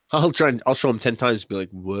 I'll show him 10 times and be like,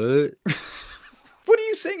 what? What are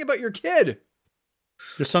you saying about your kid?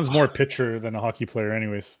 Your son's more a pitcher than a hockey player,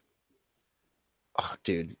 anyways. Oh,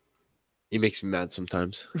 dude, he makes me mad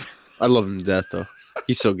sometimes. I love him to death, though.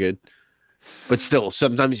 He's so good. But still,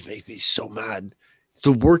 sometimes he makes me so mad. It's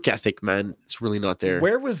the work ethic, man. It's really not there.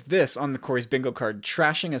 Where was this on the Corey's bingo card?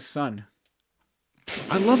 Trashing his son.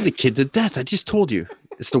 I love the kid to death. I just told you.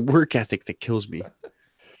 It's the work ethic that kills me.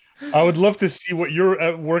 I would love to see what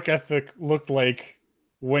your work ethic looked like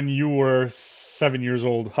when you were 7 years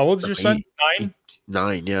old. How old is your son? 9?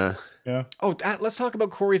 9, yeah. Yeah. Oh, let's talk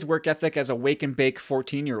about Corey's work ethic as a wake and bake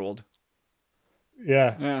 14-year-old.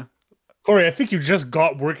 Yeah. Yeah. Corey, I think you just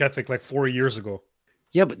got work ethic like 4 years ago.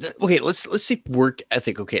 Yeah, but okay, let's say work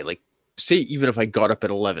ethic. Okay, like say even if I got up at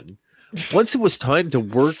 11, once it was time to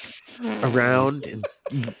work around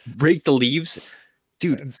and rake the leaves,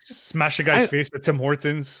 dude, And smash a guy's I- face at Tim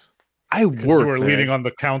Hortons. I 'Cause work. You were man. leaning on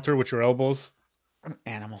the counter with your elbows. What an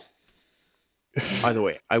animal. By the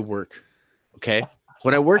way, I work. Okay,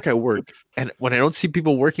 when I work, and when I don't see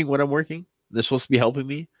people working when I'm working, they're supposed to be helping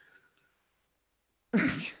me.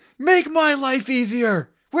 Make my life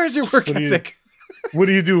easier. Where's your work What do you- ethic? What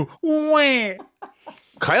do you do? Wah.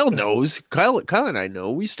 Kyle knows. Kyle and I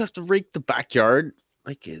know. We used to have to rake the backyard.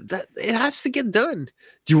 Like that, it has to get done.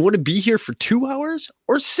 Do you want to be here for 2 hours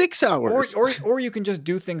or 6 hours? Or you can just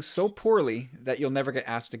do things so poorly that you'll never get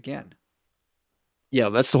asked again. Yeah,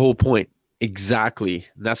 that's the whole point. Exactly.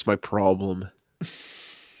 That's my problem.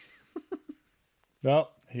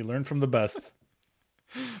 Well, he learned from the best.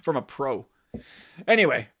 From a pro.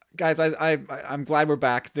 Anyway, guys, I'm glad we're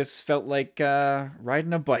back. This felt like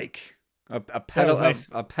riding a bike, a pedal, nice.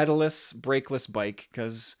 a pedalless, brakeless bike,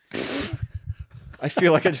 because I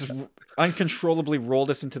feel like I just uncontrollably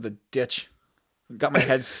rolled us into the ditch. Got my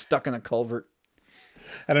head stuck in the culvert.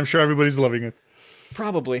 And I'm sure everybody's loving it.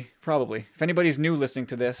 Probably. If anybody's new listening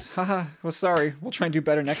to this, haha, well, sorry. We'll try and do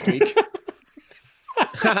better next week.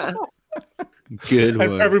 Good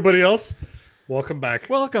And one. everybody else, welcome back.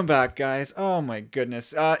 Welcome back, guys. Oh my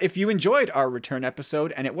goodness. If you enjoyed our return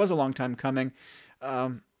episode, and it was a long time coming,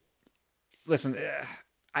 listen,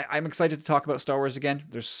 I'm excited to talk about Star Wars again.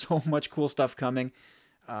 There's so much cool stuff coming.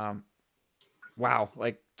 Wow,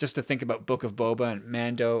 like just to think about Book of Boba and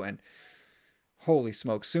Mando, and holy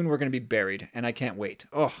smokes, soon we're going to be buried, and I can't wait.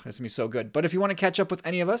 Oh, that's going to be so good. But if you want to catch up with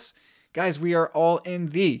any of us, guys, we are all in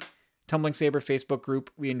the Tumbling Saber Facebook group.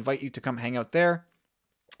 We invite you to come hang out there.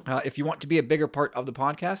 If you want to be a bigger part of the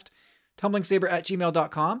podcast,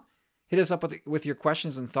 tumblingsaber@gmail.com. Hit us up with your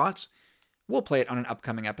questions and thoughts. We'll play it on an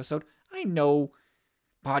upcoming episode. I know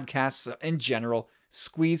podcasts in general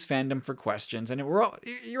squeeze fandom for questions, and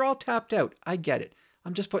you're all tapped out. I get it.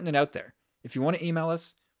 I'm just putting it out there. If you want to email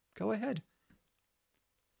us, go ahead.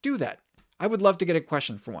 Do that. I would love to get a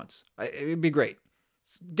question for once. It'd be great.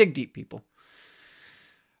 Dig deep, people.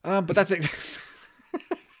 But that's it.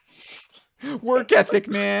 Work ethic,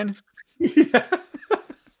 man.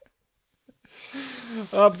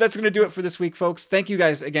 But that's going to do it for this week, folks. Thank you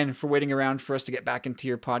guys again for waiting around for us to get back into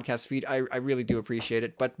your podcast feed. I really do appreciate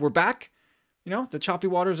it. But we're back. You know, the choppy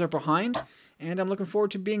waters are behind, and I'm looking forward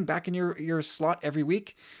to being back in your slot every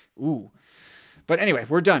week. Ooh. But anyway,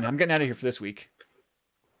 we're done. I'm getting out of here for this week.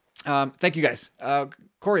 Thank you guys.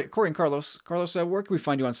 Corey and Carlos. Carlos, where can we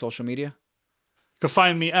find you on social media? You can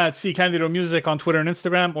find me at C Candido Music on Twitter and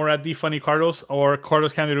Instagram, or at DFunnyCarlos, or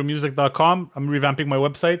CarlosCandidoMusic.com. I'm revamping my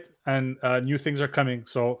website, and new things are coming,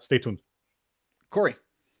 so stay tuned. Corey.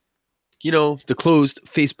 You know, the closed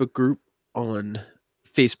Facebook group on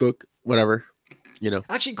Facebook, whatever. You know,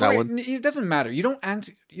 Actually, that Corey, one. it doesn't matter. You don't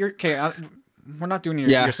answer. You're okay. We're not doing your,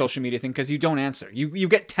 Yeah. your social media thing because you don't answer. You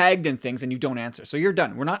get tagged in things and you don't answer. So you're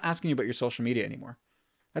done. We're not asking you about your social media anymore.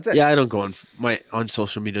 That's it. Yeah, I don't go on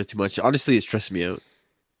social media too much. Honestly, it stresses me out.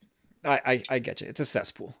 I get you. It's a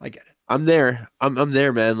cesspool. I get it. I'm there. I'm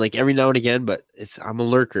there, man. Like every now and again, but I'm a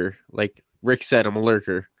lurker. Like Rick said, I'm a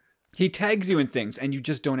lurker. He tags you in things and you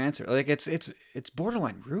just don't answer. Like it's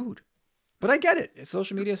borderline rude. But I get it.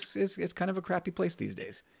 Social media is kind of a crappy place these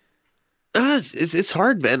days. It's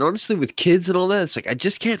hard, man. Honestly, with kids and all that, it's like I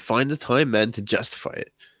just can't find the time, man, to justify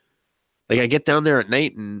it. Like I get down there at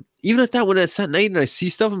night, and even at that, when it's at night and I see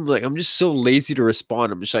stuff, I'm like, I'm just so lazy to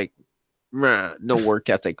respond. I'm just like, "Meh, no work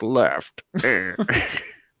ethic left."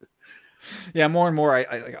 Yeah, more and more.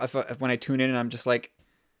 When I tune in and I'm just like,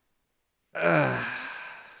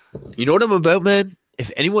 You know what I'm about, man?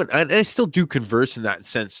 If anyone, and I still do converse in that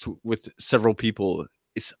sense with several people.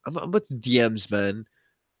 I'm about the DMs, man.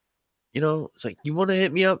 You know, it's like, you want to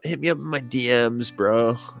hit me up? Hit me up in my DMs,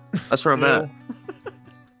 bro. That's where I'm at.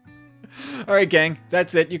 All right, gang,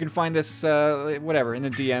 that's it. You can find us, whatever, in the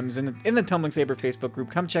DMs, in the Tumbling Saber Facebook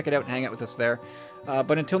group. Come check it out and hang out with us there.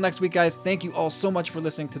 But until next week, guys, thank you all so much for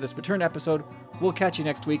listening to this return episode. We'll catch you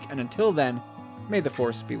next week, and until then, may the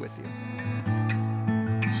Force be with you.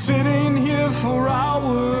 Sitting here for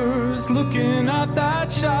hours, looking at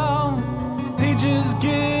that shelf. Pages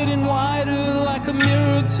getting wider like a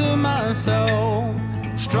mirror to myself.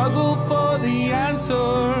 Struggle for the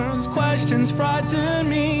answers, questions frighten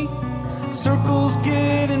me. Circles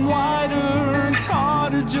getting wider, it's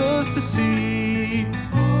harder just to see.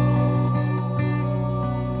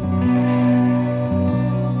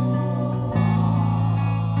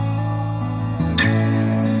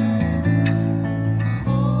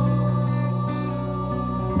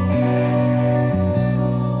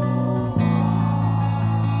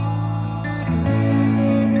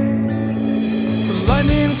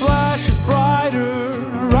 Lightning flashes brighter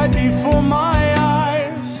right before my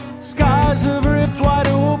eyes. Skies have ripped wide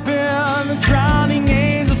open, the drowning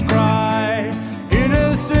angels cry.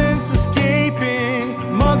 Innocence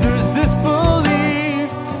escaping, mother's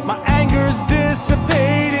disbelief. My anger's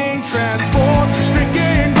dissipating, transformed to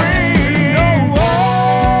stricken grief. Oh,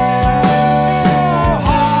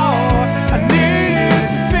 I needed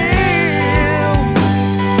to feel.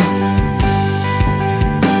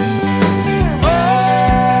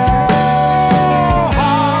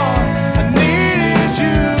 I needed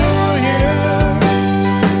you here with me.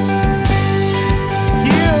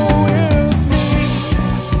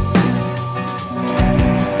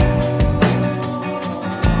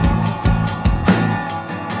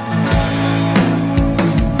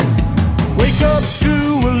 Wake up to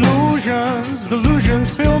illusions, delusions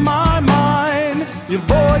fill my mind. Your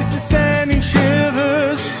voice is sending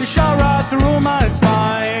shivers, you shot right through my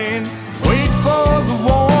spine.